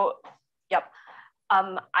 So, yep,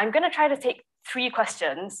 I'm going to try to take 3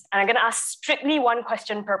 questions, and I'm going to ask strictly 1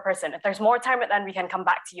 question per person. If there's more time at the end, we can come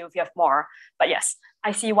back to you if you have more. But yes,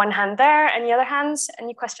 I see 1 hand there. Any other hands?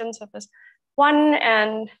 Any questions with this? 1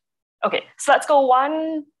 and okay, so let's go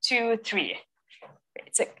 1, 2, 3.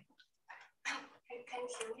 Great, sick. Can you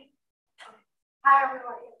hear me? Hi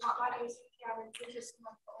everyone, my name is Yue-Yi. I'm a teacher.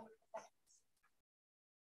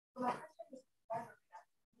 My question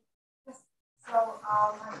is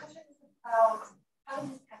my question is about how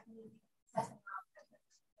this technique setting up.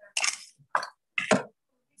 The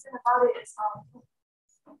reason about it is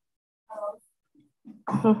hello.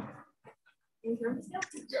 Can you hear me still?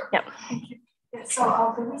 Yeah. Yeah, so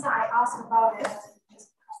the reason I asked about it is because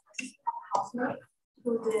I have a housemate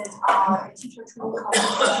who did a teacher training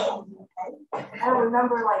competition in the UK. And I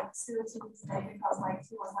remember like seriously today because like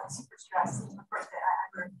he was like super stressed in the first day I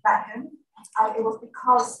ever met him. It was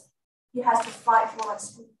because he has to fight for like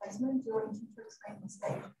school placement during teacher training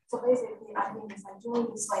stage. So basically, I think it's like during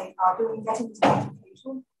this like getting this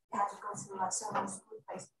education, you have to go through like several school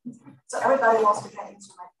placements. So everybody wants to get into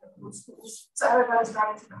like the good schools. So everybody's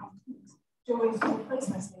trying to compete during school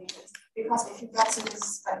placement stages. Because if you get to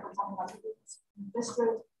this, like for example, like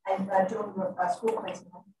district and during your school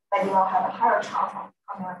placement, then you will have a higher chance of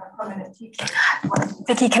becoming like a permanent teacher.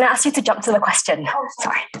 Vicky, can I ask you to jump to the question? Oh,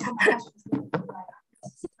 sorry.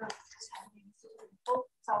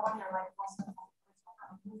 So I wonder like what's the kind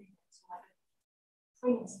of moving into like a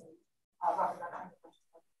training stage rather than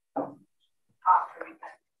after we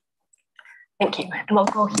get. Thank you. And we'll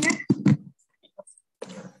go here.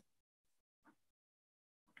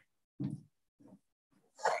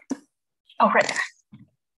 Oh, right there.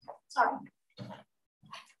 Sorry.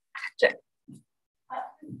 Sure.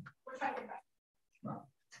 We're trying to get back.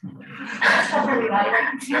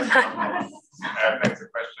 That's a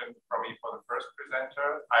question from me for the first presenter.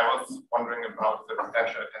 I was wondering about the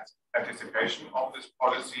potential anticipation of this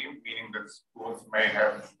policy, meaning that schools may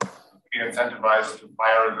have been incentivized to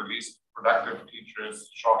fire the least productive teachers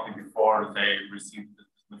shortly before they receive the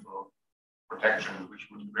dismissal protection, which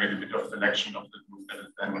would create a bit of selection of the group that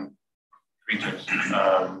is then treated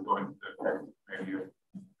going to effect maybe.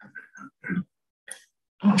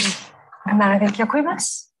 María, ¿qué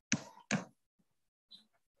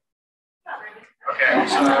Okay,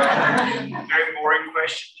 so very boring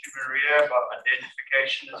question to Maria about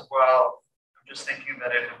identification as well. I'm just thinking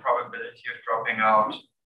that if the probability of dropping out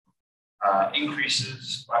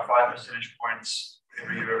increases by 5 percentage points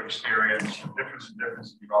every year of experience, difference in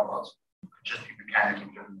dropouts could just be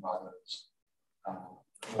mechanically driven by those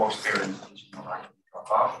more experience is more likely to drop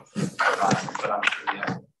out. But I'm sure you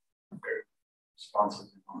have very responsive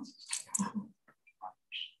answers.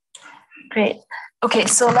 Great. Okay,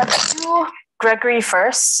 so let's do Gregory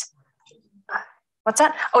first. What's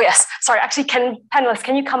that? Oh, yes. Sorry, actually, panelists,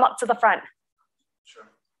 can you come up to the front? Sure.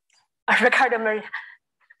 Ricardo, Maria,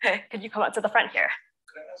 can you come up to the front here?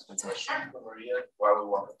 Can I ask a question for Maria while we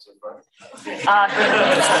walk up to the front?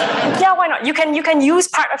 Yeah, why not? You can use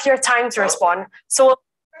part of your time to respond. So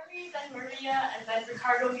Gregory, then Maria, and then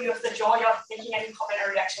Ricardo, you have the joy of making any comment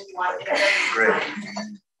or reaction you want. Great.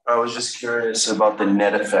 I was just curious about the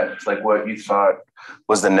net effect, like what you thought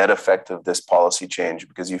was the net effect of this policy change,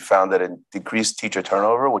 because you found that it decreased teacher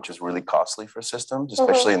turnover, which is really costly for systems,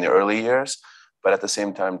 especially in the early years, but at the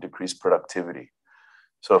same time decreased productivity.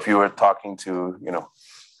 So if you were talking to,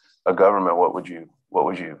 a government, what would you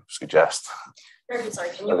suggest? Very sorry,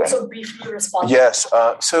 can you also briefly respond? Yes.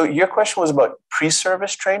 So your question was about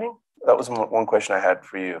pre-service training. That was one question I had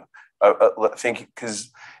for you. I think because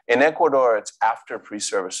in Ecuador, it's after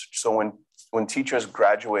pre-service. So when teachers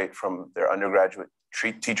graduate from their undergraduate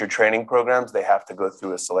teacher training programs, they have to go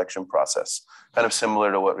through a selection process, kind of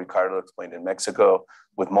similar to what Ricardo explained in Mexico,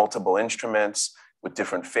 with multiple instruments, with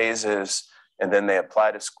different phases, and then they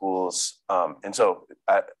apply to schools. And so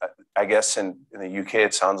I guess in the UK,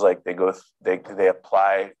 it sounds like they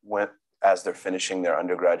apply as they're finishing their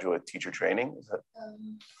undergraduate teacher training. Is that?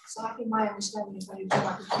 So I think my understanding is that you do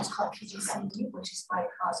like a course called PGCE, which is like,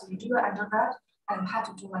 so you do your undergrad and have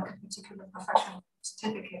to do like a particular professional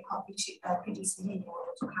certificate called PGCE in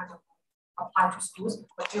order to kind of apply to schools.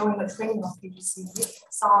 But during the training of PGCE,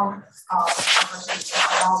 some universities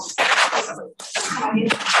allow you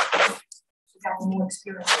to get more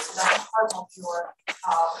experience. So that's part of your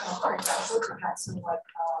undergraduate to get to like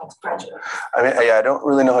graduate. I mean, yeah, I don't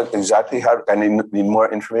really know exactly how. I need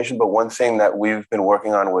more information. But one thing that we've been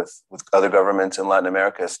working on with other governments in Latin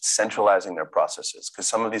America is centralizing their processes, because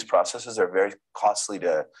some of these processes are very costly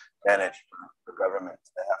to manage for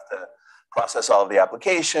governments. They have to process all of the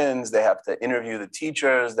applications, they have to interview the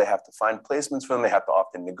teachers, they have to find placements for them, they have to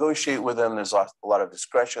often negotiate with them. There's a lot of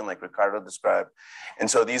discretion, like Ricardo described. And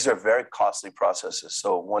so these are very costly processes.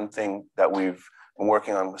 So one thing that we've been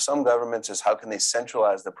working on with some governments is how can they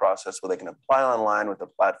centralize the process where they can apply online with the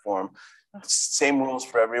platform, same rules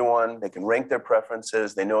for everyone, they can rank their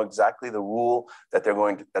preferences, they know exactly the rule that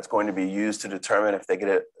that's going to be used to determine if they get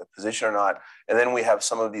a position or not. And then we have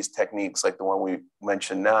some of these techniques like the one we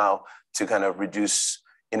mentioned now to kind of reduce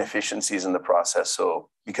inefficiencies in the process. So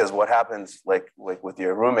because what happens, like with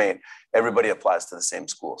your roommate, everybody applies to the same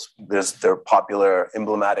schools. They're popular,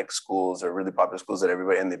 emblematic schools, or really popular schools that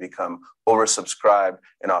everybody, and they become oversubscribed,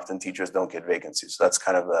 and often teachers don't get vacancies. So that's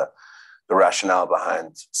kind of the rationale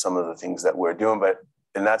behind some of the things that we're doing. But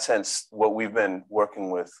in that sense, what we've been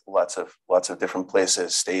working with lots of different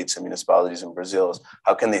places, states and municipalities in Brazil is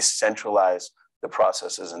how can they centralize the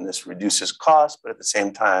processes, and this reduces cost, but at the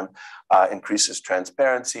same time increases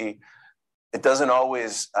transparency. It doesn't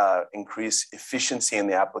always increase efficiency in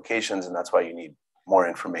the applications, and that's why you need more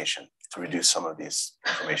information to reduce some of these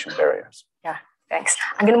information barriers. Yeah, thanks.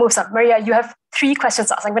 I'm going to move on. Maria, you have 3 questions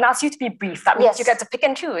to ask. I'm going to ask you to be brief. That means you get to pick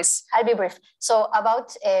and choose. I'll be brief. So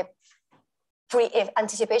about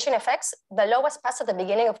anticipation effects, the law was passed at the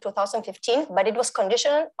beginning of 2015, but it was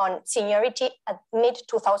conditional on seniority at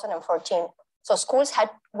mid-2014. So schools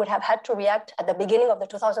would have had to react at the beginning of the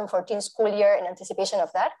 2014 school year in anticipation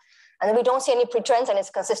of that. And we don't see any pre-trends, and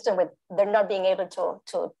it's consistent with they're not being able to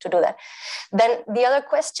do that. Then the other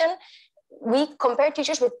question, we compare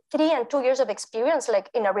teachers with 3 and 2 years of experience, like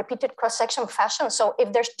in a repeated cross-section fashion. So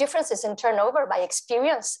if there's differences in turnover by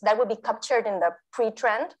experience, that would be captured in the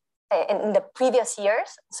pre-trend in the previous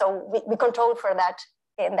years. So we control for that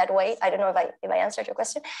in that way. I don't know if I answered your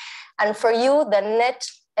question. And for you, the net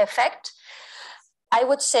effect, I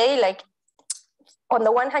would say, like, on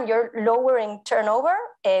the one hand, you're lowering turnover,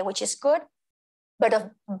 which is good, but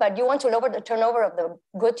you want to lower the turnover of the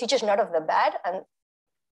good teachers, not of the bad. And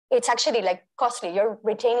it's actually like costly. You're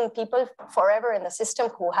retaining people forever in the system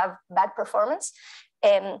who have bad performance.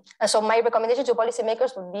 And so my recommendation to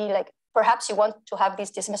policymakers would be like, perhaps you want to have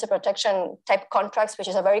these dismissal protection type contracts, which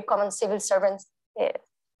is a very common civil servant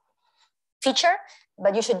feature,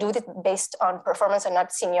 but you should do it based on performance and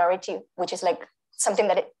not seniority, which is like something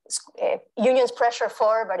that unions pressure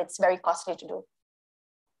for, but it's very costly to do.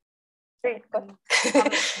 Great, good.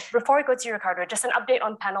 Before we go to you, Ricardo, just an update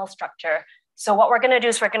on panel structure. So what we're going to do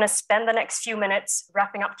is we're going to spend the next few minutes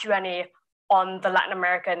wrapping up Q&A on the Latin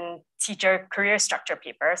American teacher career structure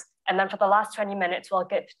papers. And then for the last 20 minutes, we'll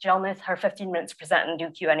give Jalnidh her 15 minutes to present and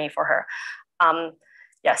do Q&A for her.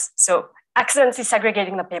 Yes, so accidentally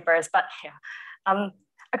segregating the papers, but yeah.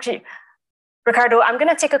 Actually, Ricardo, I'm going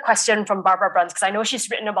to take a question from Barbara Bruns, because I know she's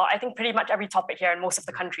written about, I think, pretty much every topic here in most of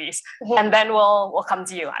the countries. And then we'll come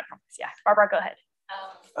to you, I promise. Yeah, Barbara, go ahead.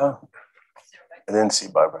 I didn't see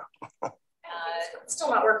Barbara. It's still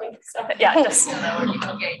not working. So, yeah, just.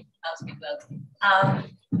 Okay, I'll speak loud.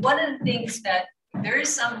 One of the things that there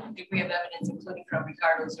is some degree of evidence, including from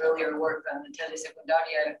Ricardo's earlier work on the Tella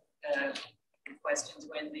secundaria questions,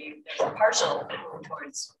 when there's a partial move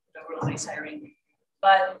towards the rule-based hiring.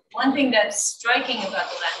 But one thing that's striking about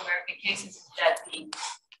the Latin American cases is that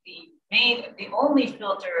the only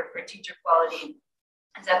filter for teacher quality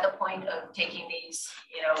is at the point of taking these,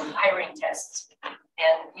 hiring tests. And,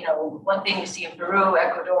 one thing you see in Peru,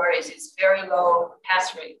 Ecuador is very low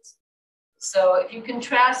pass rates. So if you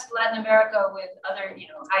contrast Latin America with other,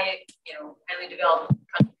 highly developed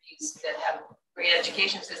countries that have great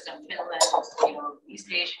education system, Finland, East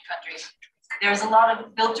Asian countries, there's a lot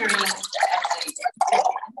of filtering that actually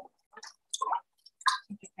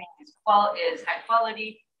is high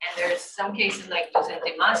quality, and there's some cases like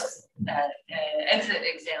Docente Mas exit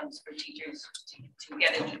exams for teachers to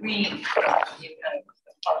get a degree,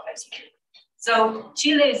 qualified teacher. So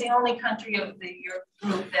Chile is the only country of your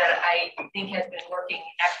group that I think has been working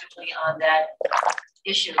actively on that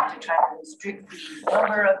issue to try to restrict the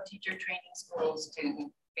number of teacher training schools to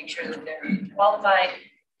make sure that they're qualified.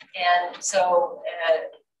 And so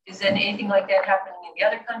is there anything like that happening in the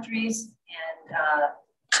other countries?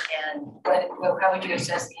 And how would you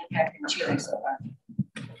assess the impact in Chile so far?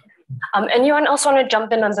 Anyone else want to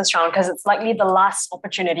jump in on this round? Because it's likely the last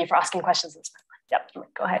opportunity for asking questions. Yep,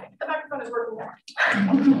 go ahead. The microphone is working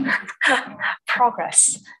now.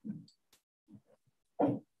 Progress.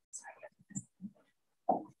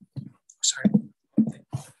 Sorry.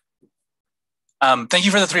 Thank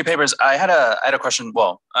you for the 3 papers. I had a question.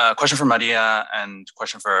 Well, a question for María and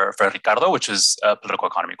question for Ricardo, which is a political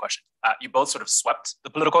economy question. You both sort of swept the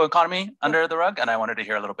political economy under the rug, and I wanted to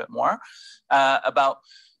hear a little bit more about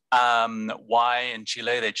why in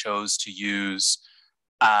Chile they chose to use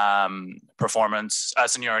performance,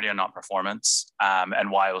 seniority and not performance, and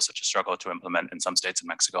why it was such a struggle to implement in some states in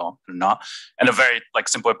Mexico and not. And a very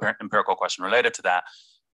simple empirical question related to that.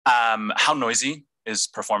 How noisy is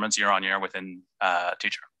performance year on year within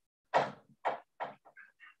teacher?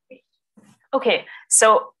 Okay,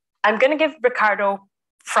 so I'm going to give Ricardo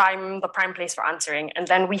the prime place for answering, and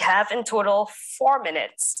then we have in total 4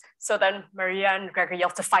 minutes. So then María and Gregory, you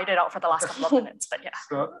have to fight it out for the last couple of minutes, but yeah.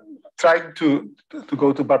 So trying to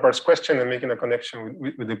go to Barbara's question and making a connection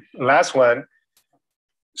with the last one.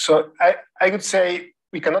 So I would say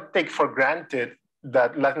we cannot take for granted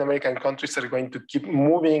that Latin American countries are going to keep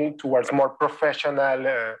moving towards more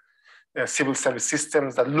professional civil service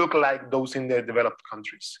systems that look like those in the developed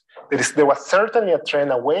countries. There was certainly a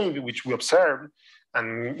trend, a wave, which we observed,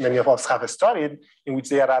 and many of us have studied, in which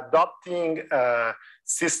they are adopting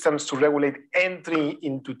systems to regulate entry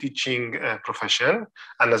into teaching profession.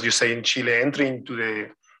 And as you say in Chile, entry into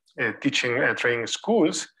the teaching training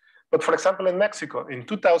schools. But for example, in Mexico, in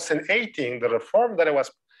 2018, the reform that I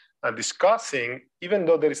was discussing, even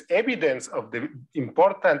though there is evidence of the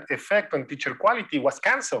important effect on teacher quality, was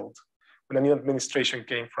canceled when a new administration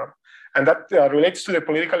came from. And that relates to the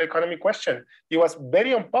political economy question. It was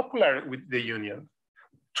very unpopular with the union.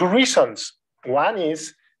 2 reasons. One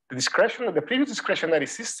is the previous discretionary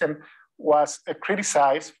system was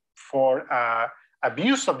criticized for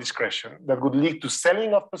abuse of discretion that would lead to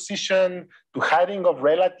selling of position, to hiring of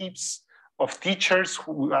relatives of teachers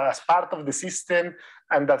who are as part of the system,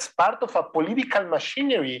 and that's part of a political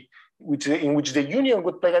machinery in which the union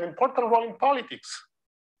would play an important role in politics.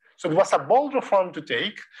 So it was a bold reform to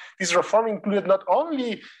take. This reform included not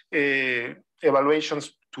only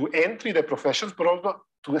evaluations to enter the professions, but also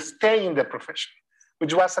to stay in the profession,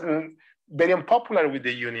 which was very unpopular with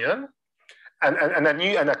the union. And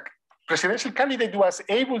a presidential candidate was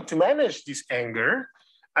able to manage this anger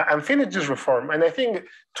and finish this reform. And I think,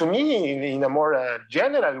 to me, in a more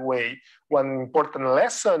general way, one important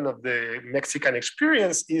lesson of the Mexican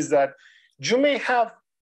experience is that you may have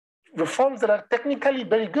reforms that are technically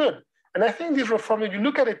very good. And I think this reform, if you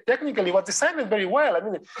look at it technically, was designed very well.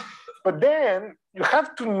 But then you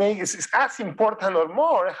have to make it as important or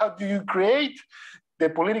more. How do you create the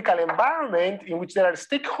political environment in which there are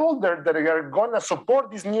stakeholders that are going to support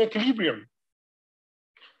this new equilibrium?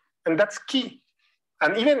 And that's key.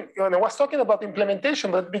 And even when I was talking about implementation,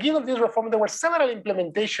 but at the beginning of this reform, there were several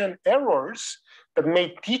implementation errors that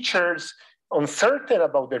made teachers uncertain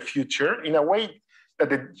about their future in a way that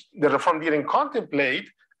the reform didn't contemplate,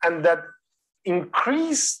 and that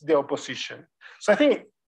increased the opposition. So I think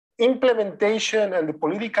implementation and the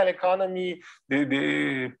political economy,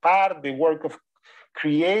 the work of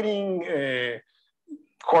creating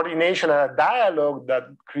coordination and a dialogue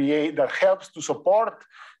that helps to support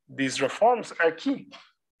these reforms are key.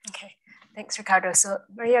 Okay, thanks, Ricardo. So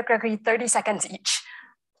María, Gregory, 30 seconds each.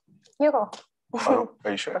 You go.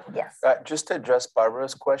 Are you sure? Yes. Just to address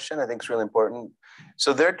Barbara's question, I think it's really important.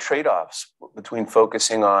 So there are trade-offs between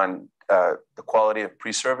focusing on the quality of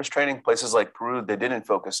pre-service training. Places like Peru, they didn't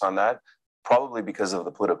focus on that, probably because of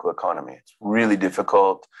the political economy. It's really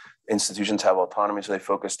difficult. Institutions have autonomy, so they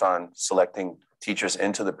focused on selecting teachers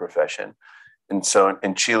into the profession. And so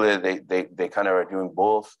in Chile, they kind of are doing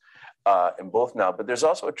both now. But there's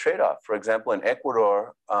also a trade-off. For example, in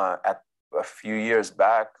Ecuador, at a few years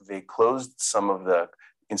back, they closed some of the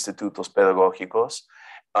institutos pedagógicos,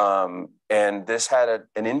 and this had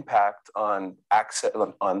an impact on access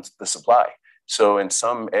on the supply. So in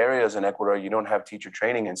some areas in Ecuador, you don't have teacher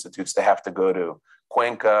training institutes. They have to go to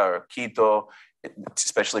Cuenca or Quito,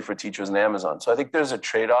 especially for teachers in Amazon. So I think there's a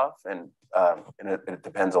trade-off, and it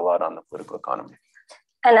depends a lot on the political economy.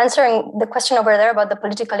 And answering the question over there about the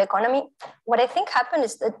political economy, what I think happened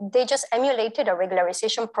is that they just emulated a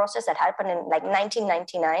regularization process that happened in like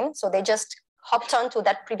 1999. So they just hopped onto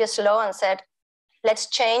that previous law and said, let's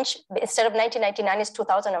change. Instead of 1999, it's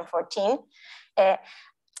 2014.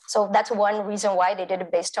 So that's one reason why they did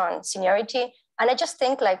it based on seniority. And I just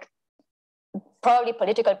think like probably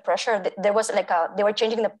political pressure. There was like they were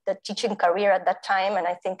changing the teaching career at that time. And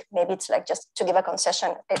I think maybe it's like just to give a concession.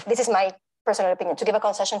 This is my personal opinion, to give a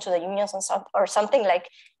concession to the unions or something like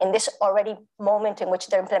in this already moment in which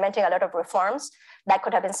they're implementing a lot of reforms, that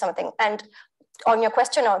could have been something. And on your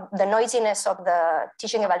question of the noisiness of the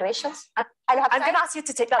teaching evaluations, I'm going to ask you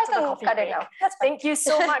to take that to the coffee break. Thank you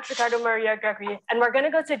so much, Ricardo, Maria, Gregory. And we're going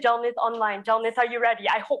to go to Jalnidh online. Jalnidh, are you ready?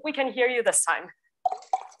 I hope we can hear you this time.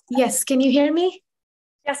 Yes, can you hear me?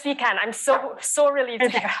 Yes, we can. I'm so relieved to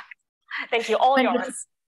hear. Thank you, all yours.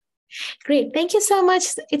 Great, thank you so much.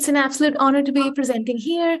 It's an absolute honor to be presenting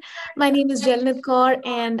here. My name is Jalnidh Kaur,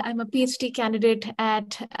 and I'm a PhD candidate at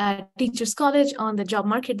Teachers College on the job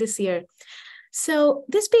market this year. So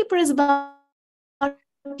this paper is about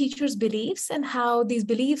teachers' beliefs and how these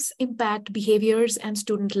beliefs impact behaviors and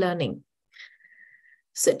student learning.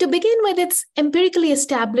 So to begin with, it's empirically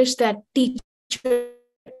established that teacher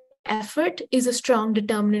effort is a strong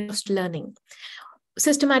determinant of learning.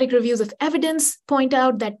 Systematic reviews of evidence point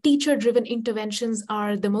out that teacher-driven interventions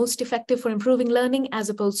are the most effective for improving learning as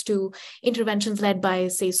opposed to interventions led by,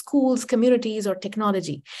 say, schools, communities, or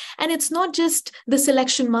technology. And it's not just the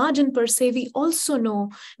selection margin per se. We also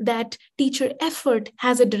know that teacher effort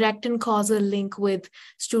has a direct and causal link with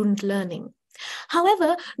student learning.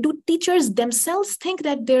 However, do teachers themselves think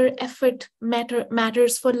that their effort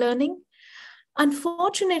matters for learning?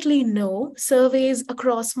 Unfortunately, no. Surveys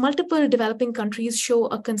across multiple developing countries show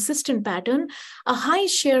a consistent pattern. A high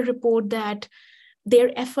share report that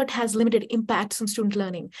their effort has limited impacts on student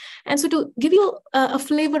learning. And so to give you a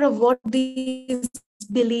flavor of what these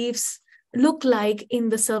beliefs look like in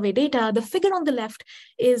the survey data, the figure on the left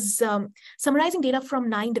is summarizing data from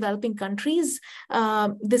 9 developing countries.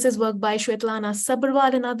 This is work by Shwetlana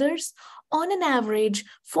Sabharwal and others. On an average,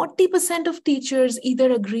 40% of teachers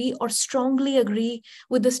either agree or strongly agree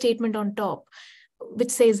with the statement on top,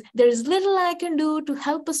 which says, there is little I can do to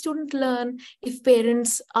help a student learn if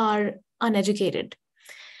parents are uneducated.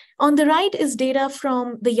 On the right is data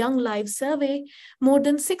from the Young Lives survey. More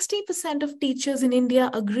than 60% of teachers in India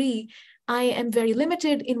agree I am very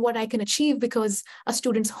limited in what I can achieve because a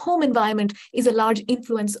student's home environment is a large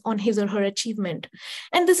influence on his or her achievement.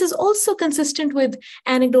 And this is also consistent with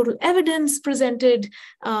anecdotal evidence presented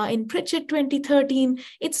in Pritchett 2013.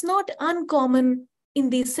 It's not uncommon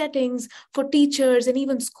in these settings for teachers and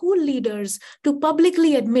even school leaders to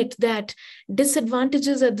publicly admit that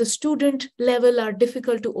disadvantages at the student level are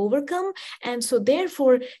difficult to overcome. And so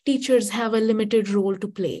therefore, teachers have a limited role to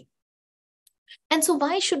play. And so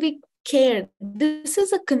why should we care? This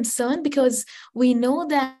is a concern because we know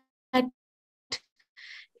that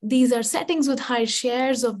these are settings with high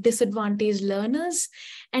shares of disadvantaged learners.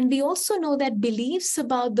 And we also know that beliefs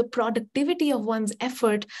about the productivity of one's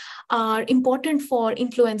effort are important for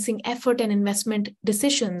influencing effort and investment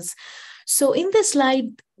decisions. So in this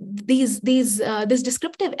slide, this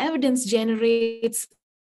descriptive evidence generates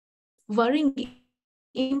worrying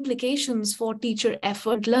implications for teacher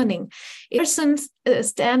effort learning. If a person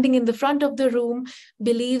standing in the front of the room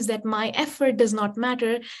believes that my effort does not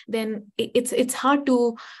matter, then it's hard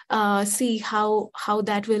to see how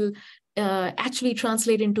that will actually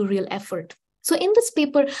translate into real effort. So in this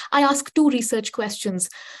paper, I asked 2 research questions.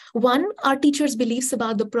 1, are teachers' beliefs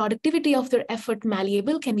about the productivity of their effort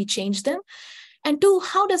malleable? Can we change them? And 2,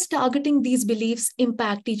 how does targeting these beliefs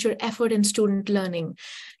impact teacher effort and student learning?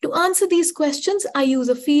 To answer these questions, I use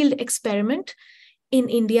a field experiment in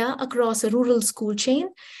India across a rural school chain.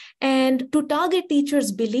 And to target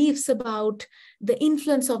teachers' beliefs about the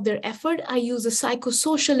influence of their effort, I use a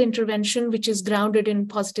psychosocial intervention, which is grounded in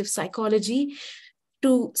positive psychology,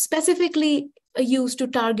 to specifically use to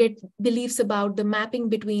target beliefs about the mapping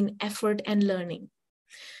between effort and learning.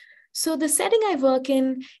 So the setting I work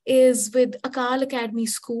in is with Akal Academy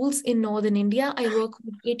schools in Northern India. I work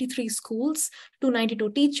with 83 schools,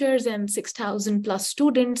 292 teachers and 6,000 plus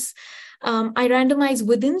students. I randomize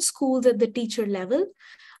within schools at the teacher level.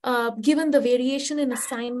 Given the variation in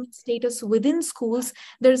assignment status within schools,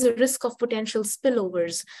 there's a risk of potential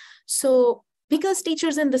spillovers. So because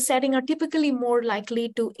teachers in the setting are typically more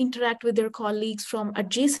likely to interact with their colleagues from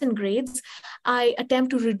adjacent grades, I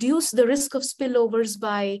attempt to reduce the risk of spillovers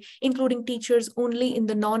by including teachers only in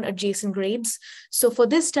the non-adjacent grades. So for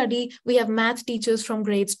this study, we have math teachers from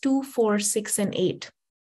grades 2, 4, 6, and 8.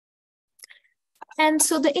 And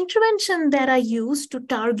so the intervention that I use to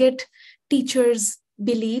target teachers'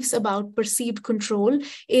 beliefs about perceived control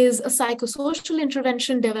is a psychosocial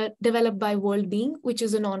intervention developed by Worldbeing, which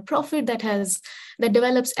is a nonprofit that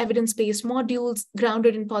develops evidence-based modules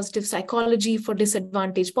grounded in positive psychology for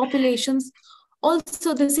disadvantaged populations.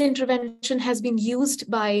 Also, this intervention has been used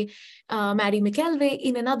by Mary McElvey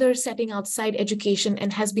in another setting outside education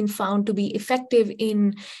and has been found to be effective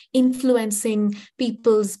in influencing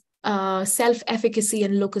people's self-efficacy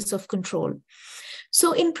and locus of control.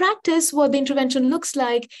 So in practice, what the intervention looks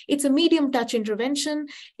like, it's a medium touch intervention.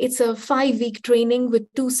 It's a 5-week training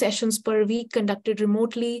with 2 sessions per week conducted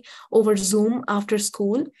remotely over Zoom after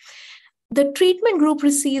school. The treatment group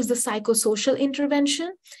receives the psychosocial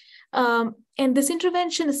intervention. And this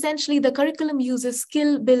intervention, essentially, the curriculum uses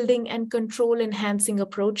skill building and control enhancing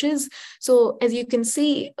approaches. So as you can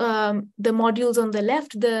see, the modules on the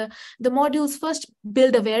left, the modules first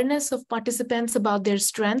build awareness of participants about their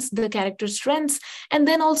strengths, the character strengths, and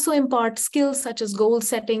then also impart skills such as goal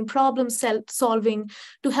setting, problem solving,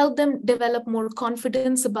 to help them develop more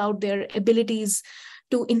confidence about their abilities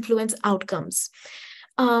to influence outcomes.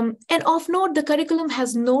 And of note, the curriculum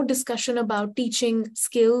has no discussion about teaching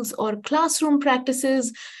skills or classroom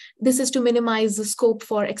practices. This is to minimize the scope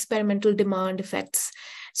for experimental demand effects.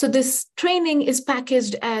 So this training is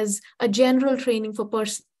packaged as a general training for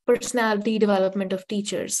personality development of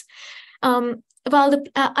teachers. I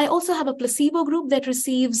also have a placebo group that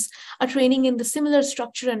receives a training in the similar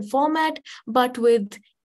structure and format, but with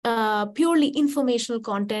purely informational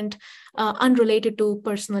content unrelated to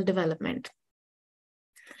personal development.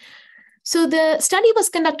 So the study was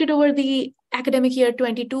conducted over the academic year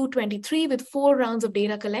 22-23 with 4 rounds of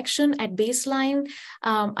data collection at baseline.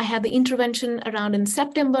 I had the intervention around in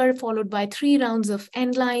September, followed by 3 rounds of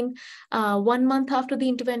endline, 1 month after the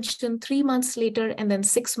intervention, 3 months later, and then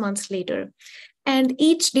 6 months later. And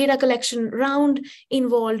each data collection round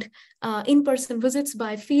involved in-person visits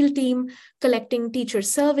by field team, collecting teacher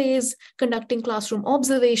surveys, conducting classroom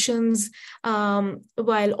observations,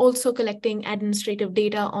 while also collecting administrative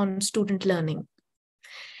data on student learning.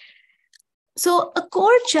 So a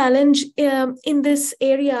core challenge in this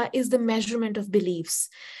area is the measurement of beliefs.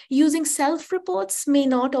 Using self-reports may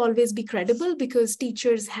not always be credible because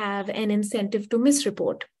teachers have an incentive to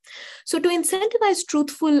misreport. So to incentivize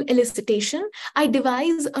truthful elicitation, I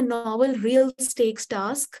devise a novel real stakes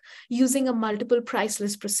task using a multiple price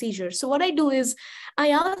list procedure. So what I do is I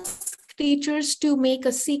ask teachers to make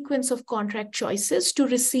a sequence of contract choices to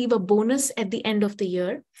receive a bonus at the end of the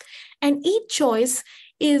year. And each choice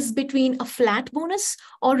is between a flat bonus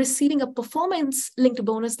or receiving a performance-linked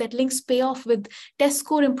bonus that links payoff with test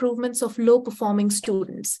score improvements of low-performing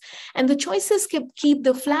students. And the choices keep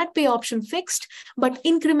the flat pay option fixed, but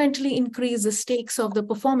incrementally increase the stakes of the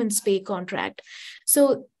performance pay contract.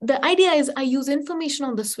 So the idea is I use information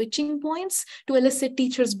on the switching points to elicit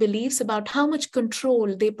teachers' beliefs about how much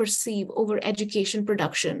control they perceive over education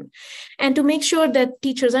production. And to make sure that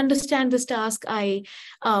teachers understand this task, I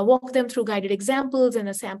walk them through guided examples and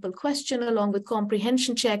a sample question along with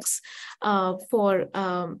comprehension checks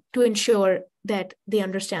to ensure that they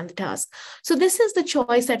understand the task. So this is the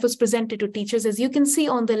choice that was presented to teachers. As you can see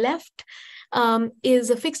on the left, is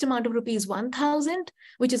a fixed amount of rupees 1,000,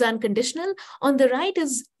 which is unconditional. On the right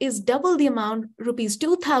is double the amount, rupees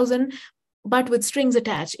 2,000, but with strings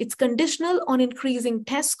attached. It's conditional on increasing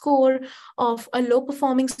test score of a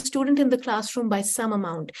low-performing student in the classroom by some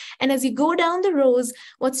amount. And as you go down the rows,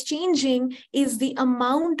 what's changing is the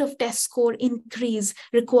amount of test score increase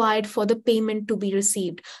required for the payment to be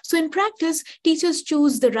received. So in practice, teachers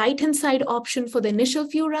choose the right-hand side option for the initial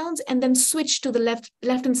few rounds and then switch to the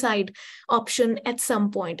left-hand side option at some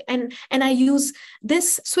point. And I use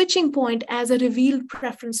this switching point as a revealed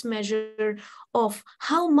preference measure of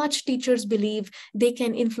how much teachers believe they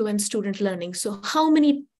can influence student learning. So how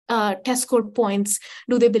many test score points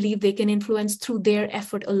do they believe they can influence through their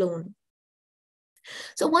effort alone?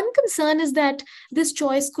 So one concern is that this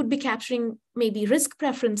choice could be capturing maybe risk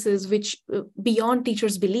preferences, which beyond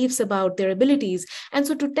teachers' beliefs about their abilities. And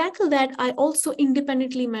so to tackle that, I also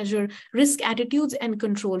independently measure risk attitudes and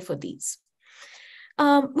control for these.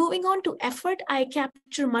 Moving on to effort, I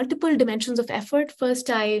capture multiple dimensions of effort. First,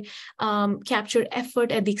 I capture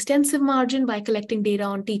effort at the extensive margin by collecting data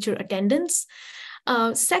on teacher attendance.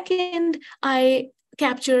 Second, I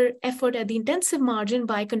capture effort at the intensive margin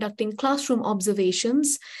by conducting classroom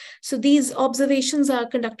observations. So these observations are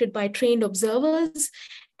conducted by trained observers,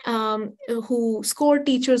 who score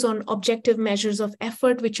teachers on objective measures of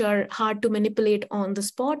effort, which are hard to manipulate on the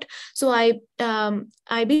spot. So I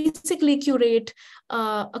basically curate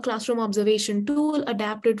a classroom observation tool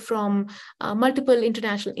adapted from multiple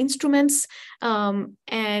international instruments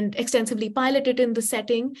and extensively pilot it in the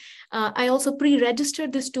setting. I also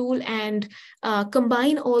pre-registered this tool and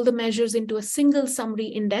combine all the measures into a single summary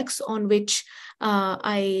index on which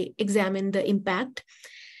I examine the impact.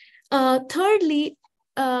 Thirdly,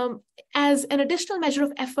 as an additional measure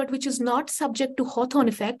of effort, which is not subject to Hawthorne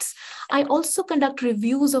effects, I also conduct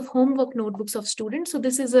reviews of homework notebooks of students. So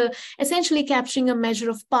this is essentially capturing a measure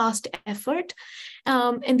of past effort.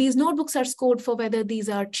 And these notebooks are scored for whether these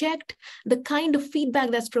are checked, the kind of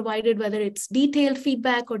feedback that's provided, whether it's detailed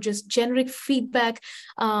feedback or just generic feedback,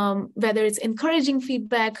 whether it's encouraging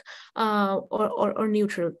feedback or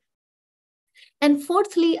neutral. And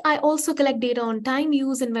fourthly, I also collect data on time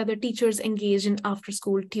use and whether teachers engage in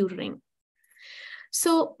after-school tutoring.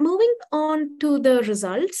 So moving on to the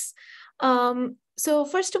results. So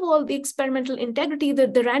first of all, the experimental integrity, the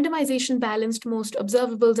randomization balanced most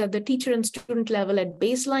observables at the teacher and student level at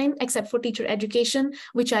baseline, except for teacher education,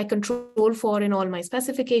 which I control for in all my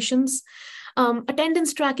specifications.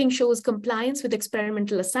 Attendance tracking shows compliance with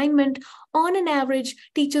experimental assignment. On an average,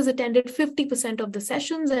 teachers attended 50% of the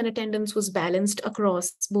sessions and attendance was balanced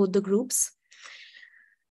across both the groups.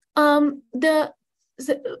 The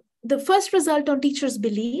first result on teachers'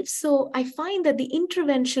 beliefs. So I find that the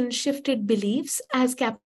intervention shifted beliefs as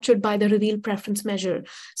captured by the reveal preference measure.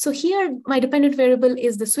 So here, my dependent variable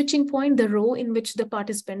is the switching point, the row in which the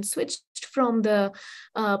participant switched from the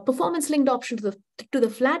performance-linked option to the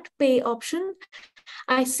flat pay option.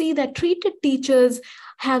 I see that treated teachers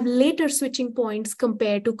have later switching points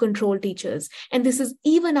compared to control teachers. And this is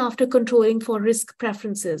even after controlling for risk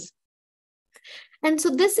preferences. And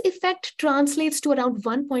so this effect translates to around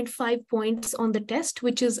 1.5 points on the test,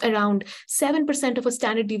 which is around 7% of a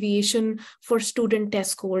standard deviation for student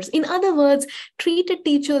test scores. In other words, treated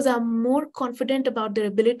teachers are more confident about their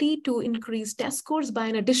ability to increase test scores by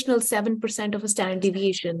an additional 7% of a standard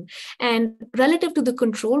deviation. And relative to the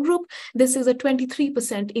control group, this is a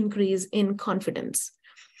 23% increase in confidence.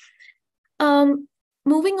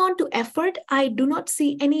 Moving on to effort, I do not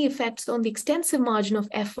see any effects on the extensive margin of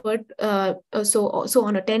effort, so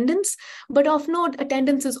on attendance, but of note,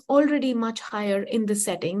 attendance is already much higher in this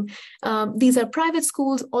setting. These are private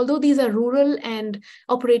schools, although these are rural and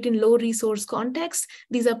operate in low resource contexts,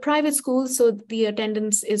 these are private schools, so the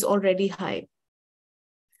attendance is already high.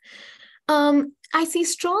 I see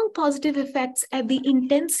strong positive effects at the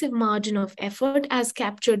intensive margin of effort as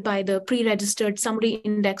captured by the pre-registered summary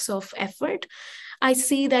index of effort. I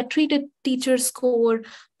see that treated teachers score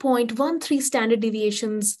 0.13 standard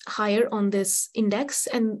deviations higher on this index,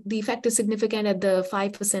 and the effect is significant at the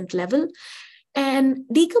 5% level. And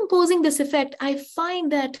decomposing this effect, I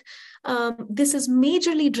find that this is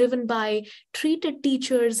majorly driven by treated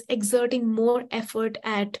teachers exerting more effort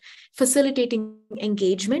at facilitating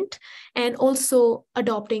engagement and also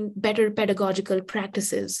adopting better pedagogical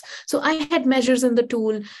practices. So I had measures in the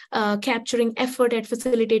tool capturing effort at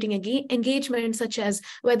facilitating engagement, such as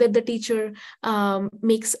whether the teacher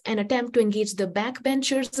makes an attempt to engage the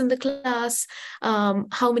backbenchers in the class,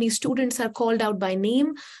 how many students are called out by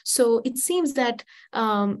name. So it seems that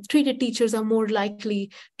treated teachers are more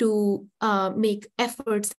likely to make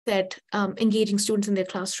efforts at engaging students in their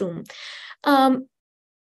classroom.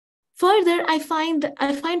 Further, I find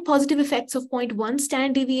positive effects of 0.1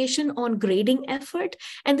 standard deviation on grading effort,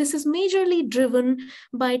 and this is majorly driven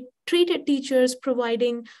by treated teachers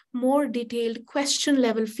providing more detailed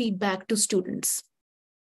question-level feedback to students.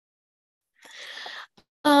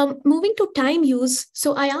 Moving to time use,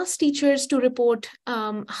 so I asked teachers to report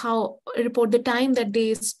the time that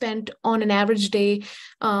they spent on an average day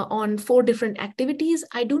on 4 different activities.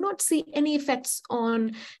 I do not see any effects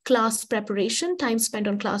on class preparation, time spent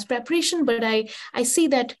on class preparation, but I see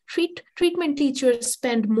that treatment teachers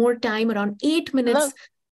spend more time, around 8 minutes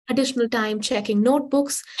additional time checking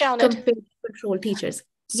notebooks compared to control teachers.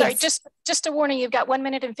 Sorry, Yes. just a warning, you've got 1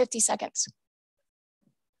 minute and 50 seconds.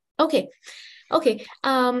 Okay.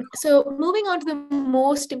 So moving on to the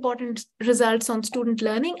most important results on student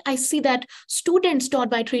learning, I see that students taught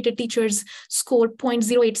by treated teachers scored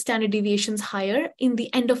 0.08 standard deviations higher in the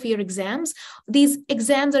end of year exams. These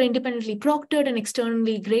exams are independently proctored and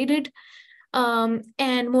externally graded.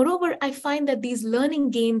 And moreover, I find that these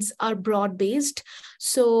learning gains are broad-based.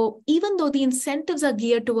 So even though the incentives are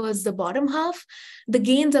geared towards the bottom half, the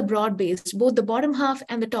gains are broad-based. Both the bottom half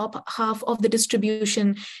and the top half of the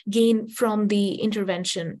distribution gain from the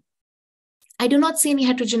intervention. I do not see any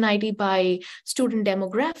heterogeneity by student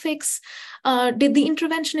demographics. Did the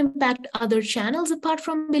intervention impact other channels apart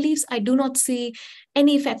from beliefs? I do not see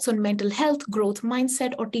any effects on mental health, growth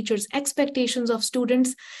mindset, or teachers' expectations of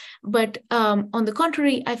students. But on the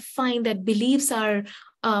contrary, I find that beliefs are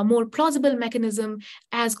a more plausible mechanism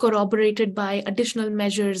as corroborated by additional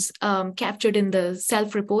measures captured in the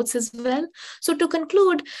self-reports as well. So to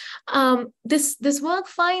conclude, this work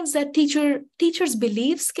finds that teachers'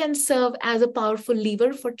 beliefs can serve as a powerful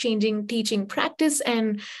lever for changing teaching practice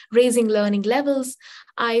and raising learning levels.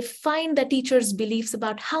 I find that teachers' beliefs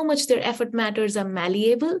about how much their effort matters are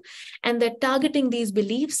malleable, and that targeting these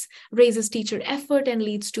beliefs raises teacher effort and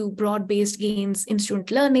leads to broad-based gains in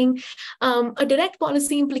student learning. A direct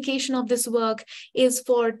policy implication of this work is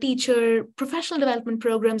for teacher professional development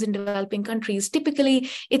programs in developing countries. Typically,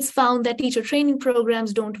 it's found that teacher training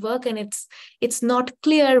programs don't work, and it's not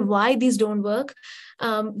clear why these don't work.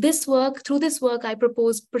 Through this work, I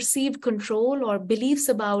propose perceived control or beliefs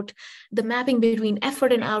about the mapping between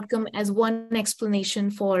effort and outcome as one explanation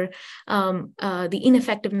for the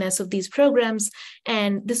ineffectiveness of these programs.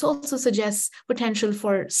 And this also suggests potential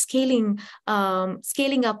for scaling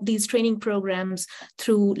up these training programs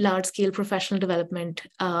through large-scale professional development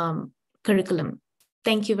curriculum.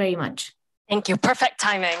 Thank you very much. Thank you. Perfect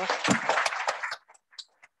timing.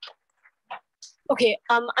 Okay,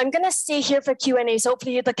 I'm gonna stay here for Q&A, so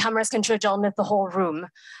hopefully the cameras can show Jalnidh the whole room.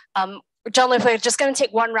 Jalnidh, we're just gonna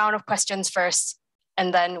take one round of questions first,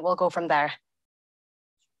 and then we'll go from there.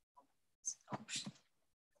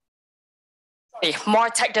 Okay, more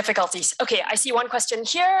tech difficulties. Okay, I see one question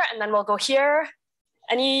here, and then we'll go here.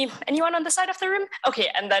 Anyone on the side of the room? Okay,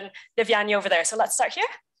 and then Devyani over there. So let's start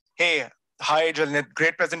here. Hey, hi Jalnidh,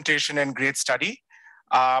 great presentation and great study.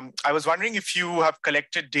 I was wondering if you have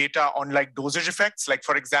collected data on like dosage effects, like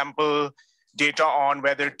for example, data on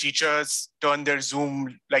whether teachers turn their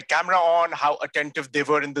Zoom like camera on, how attentive they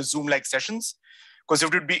were in the Zoom like sessions, because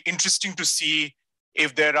it would be interesting to see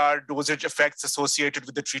if there are dosage effects associated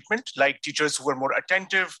with the treatment, like teachers who were more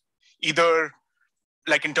attentive, either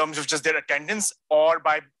like in terms of just their attendance or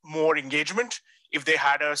by more engagement, if they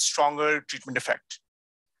had a stronger treatment effect.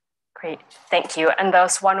 Great, thank you. And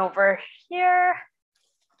there's one over here.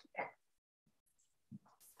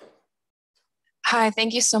 Hi,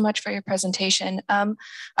 thank you so much for your presentation.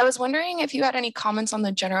 I was wondering if you had any comments on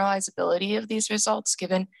the generalizability of these results,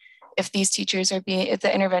 given if these teachers if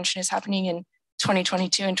the intervention is happening in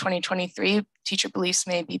 2022 and 2023, teacher beliefs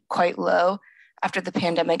may be quite low after the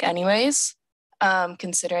pandemic anyways,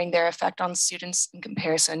 considering their effect on students in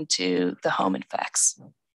comparison to the home effects.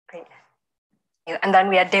 Great. And then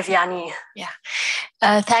we had Devyani. Yeah.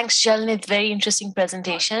 Thanks, Jalnidh. Very interesting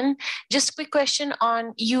presentation. Just a quick question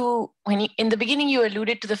on you. In the beginning, you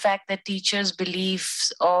alluded to the fact that teachers'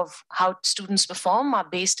 beliefs of how students perform are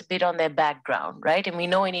based a bit on their background, right? And we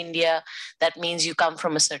know in India, that means you come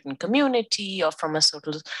from a certain community or from a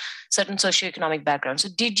certain socioeconomic background. So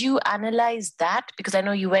did you analyze that? Because I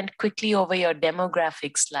know you went quickly over your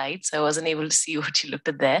demographic slides, so I wasn't able to see what you looked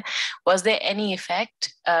at there. Was there any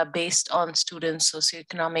effect based on students'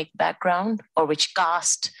 socioeconomic background or which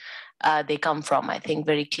caste they come from? I think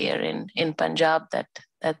very clear in Punjab that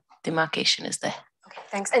demarcation is there. Okay,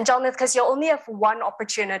 thanks. And Jalnidh, because you'll only have one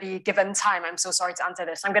opportunity given time, I'm so sorry to answer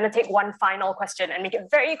this. I'm going to take one final question and make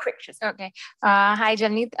it very quick. Okay. Hi,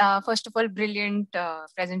 Jalnidh. First of all, brilliant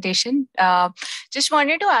presentation. Just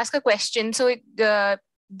wanted to ask a question. So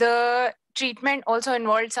the treatment also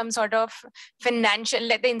involved some sort of financial,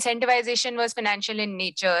 like the incentivization was financial in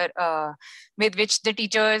nature, with which the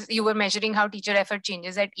teachers, you were measuring how teacher effort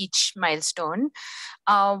changes at each milestone.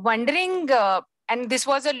 Wondering, and this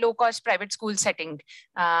was a low-cost private school setting,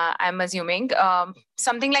 I'm assuming.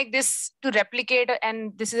 Something like this to replicate,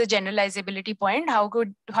 and this is a generalizability point, how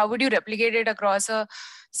would you replicate it across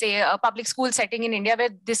say a public school setting in India where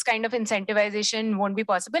this kind of incentivization won't be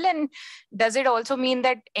possible? And does it also mean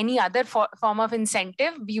that any other form of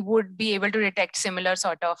incentive, we would be able to detect similar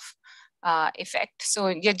sort of effect? So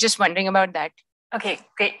you're just wondering about that. Okay,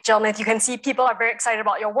 great. Jalnidh, you can see people are very excited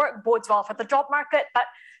about your work, bodes well for the job market, but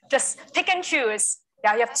just pick and choose.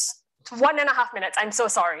 Yeah, you have 1.5 minutes. I'm so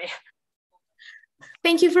sorry.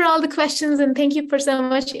 Thank you for all the questions, and thank you for so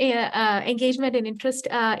much engagement and interest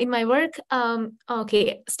in my work.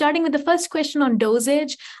 Okay, starting with the first question on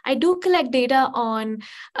dosage, I do collect data on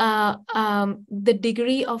the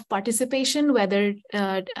degree of participation, whether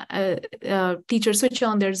teachers switch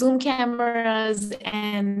on their Zoom cameras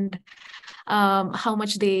and how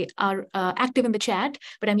much they are active in the chat,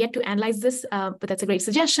 but I'm yet to analyze this, but that's a great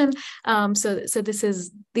suggestion. So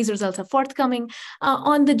these results are forthcoming.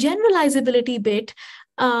 On the generalizability bit,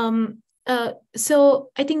 So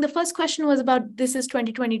I think the first question was about, this is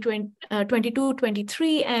 2022,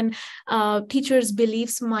 23, and teachers'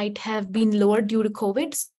 beliefs might have been lower due to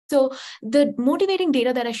COVID. So the motivating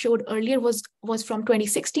data that I showed earlier was from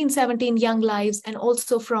 2016-17 Young Lives, and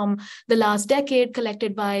also from the last decade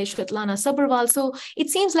collected by Svetlana Sabharwal. So it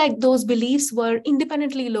seems like those beliefs were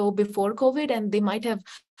independently low before COVID, and they might have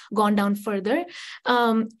gone down further.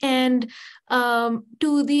 To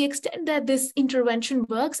the extent that this intervention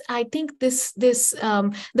works, I think the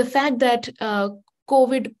fact that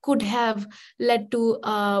COVID could have led to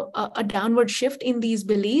a downward shift in these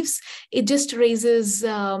beliefs, it just raises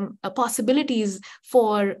possibilities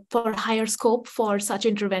for higher scope for such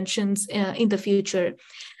interventions in the future.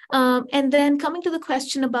 And then coming to the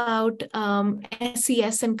question about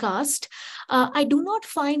SES and caste, I do not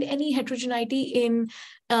find any heterogeneity in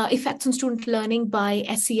effects on student learning by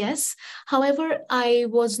SES. However, I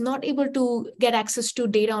was not able to get access to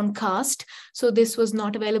data on caste, so this was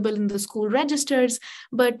not available in the school registers.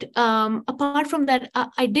 But apart from that,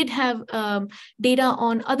 I did have data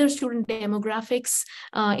on other student demographics,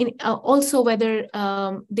 also whether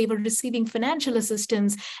they were receiving financial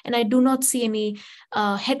assistance, and I do not see any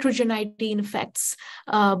heterogeneity in effects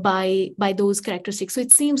by those characteristics. So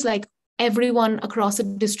it seems like everyone across the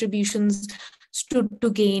distributions stood to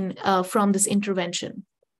gain from this intervention.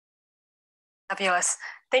 Fabulous.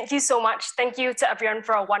 Thank you so much. Thank you to everyone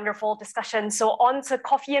for a wonderful discussion. So on to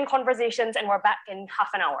coffee and conversations, and we're back in half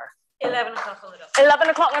an hour. 11 o'clock on the dot. 11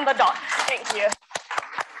 o'clock on the dot. Thank you.